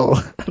as well,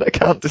 and I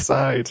can't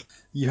decide.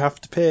 You have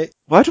to pick.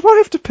 Why do I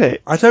have to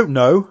pick? I don't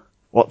know.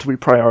 What do we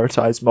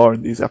prioritise more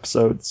in these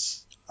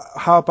episodes?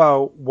 How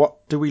about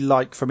what do we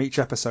like from each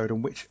episode,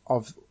 and which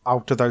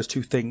out of those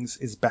two things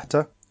is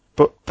better?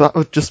 But that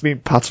would just mean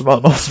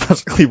Patamon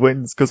automatically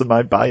wins because of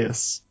my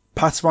bias.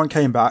 Patamon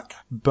came back,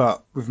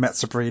 but we've met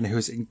Sabrina,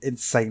 who's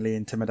insanely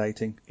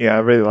intimidating. Yeah, I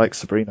really like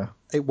Sabrina.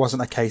 it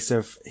wasn't a case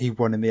of he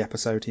won in the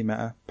episode he met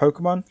a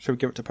Pokemon. Should we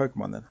give it to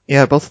Pokemon then?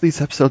 Yeah, both of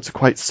these episodes are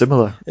quite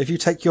similar. If you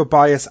take your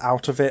bias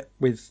out of it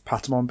with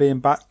Patamon being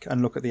back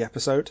and look at the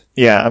episode.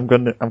 Yeah, I'm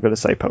gonna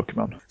say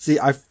Pokemon. See,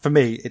 for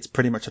me, it's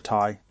pretty much a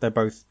tie. They're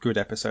both good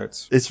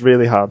episodes. It's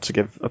really hard to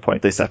give a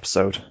point this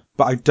episode.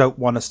 But I don't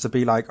want us to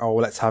be like, oh,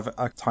 let's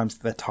have times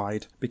that they're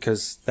tied,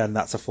 because then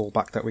that's a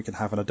fallback that we can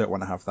have, and I don't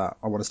want to have that.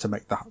 I want us to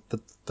make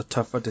the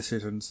tougher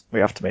decisions. We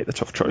have to make the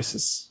tough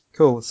choices.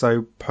 Cool,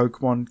 so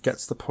Pokemon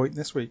gets the point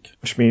this week.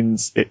 Which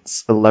means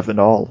it's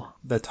 11-all.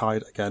 They're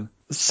tied again.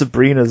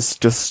 Sabrina's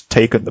just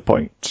taken the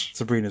point.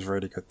 Sabrina's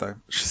really good, though.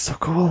 She's so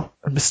cool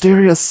and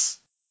mysterious.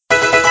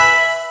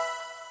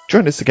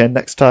 Join us again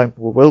next time,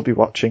 where we'll be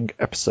watching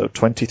episode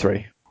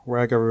 23.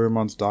 Where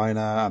Garurumon's Diner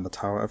and the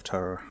Tower of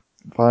Terror.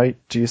 Why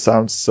do you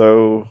sound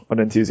so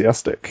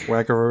unenthusiastic?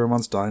 Where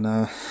Garurumon's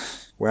Diner.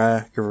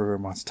 Where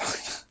Garurumon's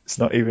Diner. It's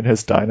not even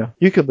his diner.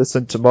 You can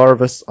listen to more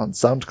of us on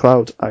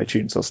SoundCloud,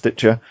 iTunes or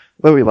Stitcher,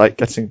 where we like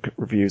getting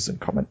reviews and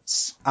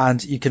comments.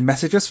 And you can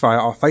message us via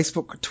our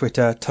Facebook,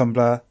 Twitter,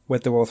 Tumblr,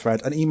 With the Wall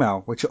Thread and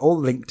email, which are all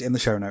linked in the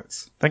show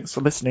notes. Thanks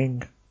for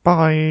listening.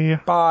 Bye.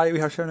 Bye. We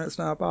have show notes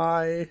now.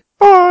 Bye.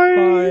 Bye.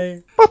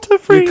 Bye.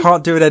 Butterfree. You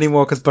can't do it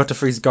anymore because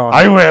Butterfree's gone.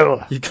 I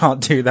will. You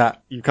can't do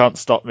that. You can't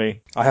stop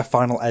me. I have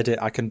final edit.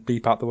 I can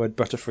beep out the word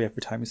Butterfree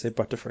every time you say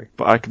Butterfree.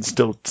 But I can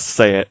still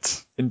say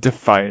it in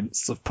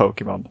defiance of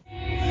Pokemon.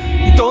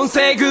 Don't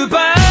say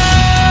goodbye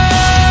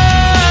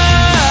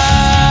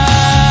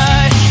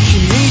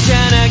君じ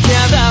ゃなき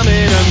ゃダ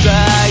メなんだ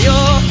よ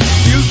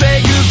You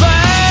say goodbye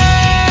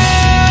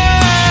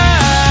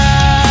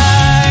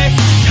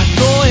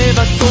例え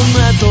ばそん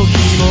な時も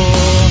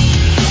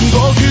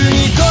僕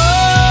にとっ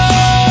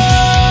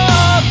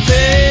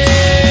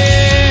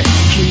て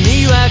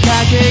君はか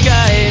け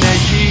がえない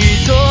き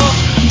っと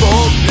僕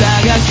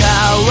らが交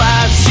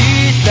わし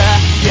た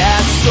約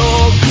束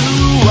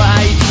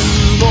はいつ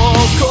も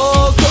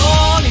こ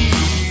こに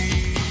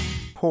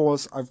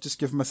Pause. I've just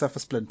given myself a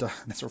splinter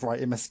and it's right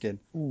in my skin.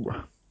 Ooh.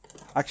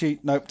 Actually,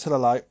 nope, tell a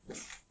lie.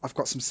 I've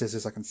got some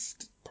scissors. I can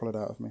pull it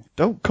out of me.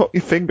 Don't cut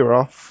your finger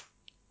off.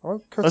 I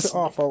won't cut it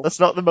off. That's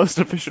not the most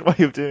efficient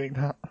way of doing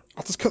that.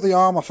 I'll just cut the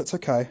arm off. It's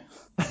okay.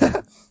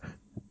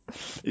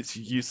 It's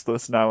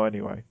useless now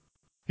anyway.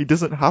 He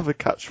doesn't have a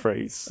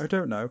catchphrase. I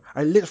don't know.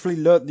 I literally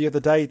learnt the other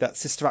day that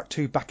Sister Act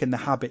 2 Back in the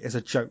Habit is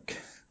a joke.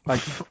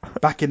 Like,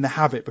 back in the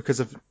habit because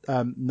of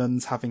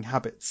nuns having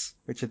habits,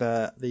 which are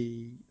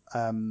the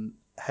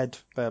head...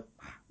 I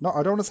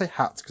don't want to say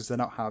hats because they're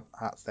not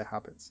hats, they're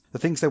habits. The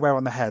things they wear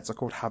on their heads are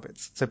called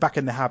habits. So back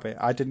in the habit,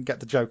 I didn't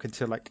get the joke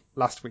until like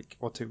last week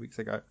or 2 weeks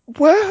ago.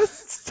 Where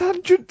has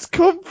tangents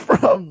come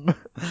from?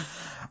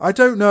 I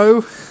don't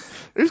know.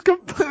 It's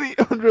completely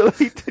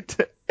unrelated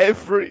to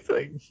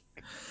everything.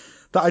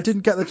 That I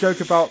didn't get the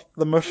joke about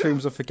the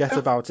mushrooms or forget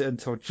about it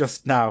until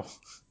just now.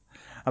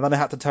 And then I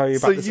had to tell you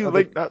about this. So you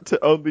link that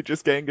to only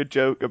just getting a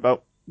joke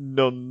about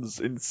nuns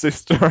in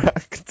Sister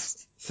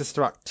Act?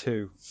 Sister Act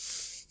 2.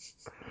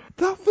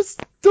 There was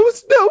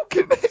no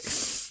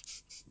connection.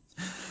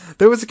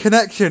 There was a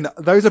connection.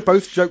 Those are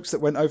both jokes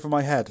that went over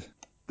my head.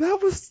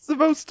 That was the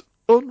most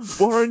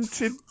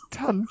unwarranted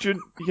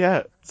tangent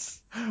yet.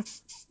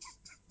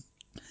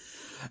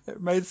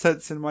 It made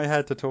sense in my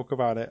head to talk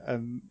about it,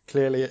 and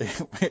clearly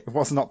it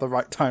was not the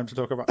right time to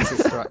talk about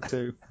Sister Act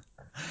 2.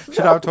 Should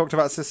I have talked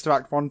about Sister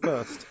Act 1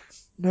 first?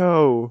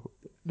 No.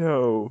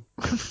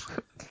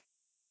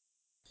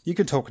 You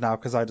can talk now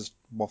because I just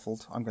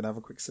waffled. I'm going to have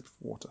a quick sip of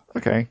water.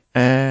 Okay.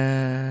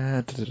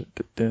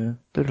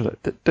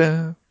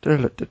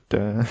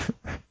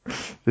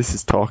 This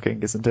is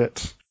talking, isn't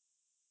it?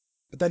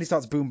 But then he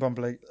starts boom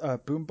bumbling.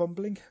 Boom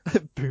bumbling?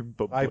 Boom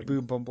bumbling. I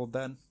boom bumbled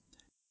then.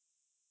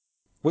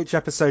 Which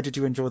episode did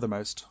you enjoy the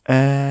most?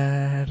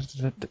 I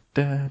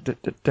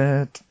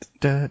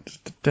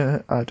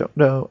don't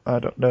know.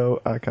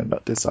 I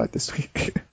cannot decide this week.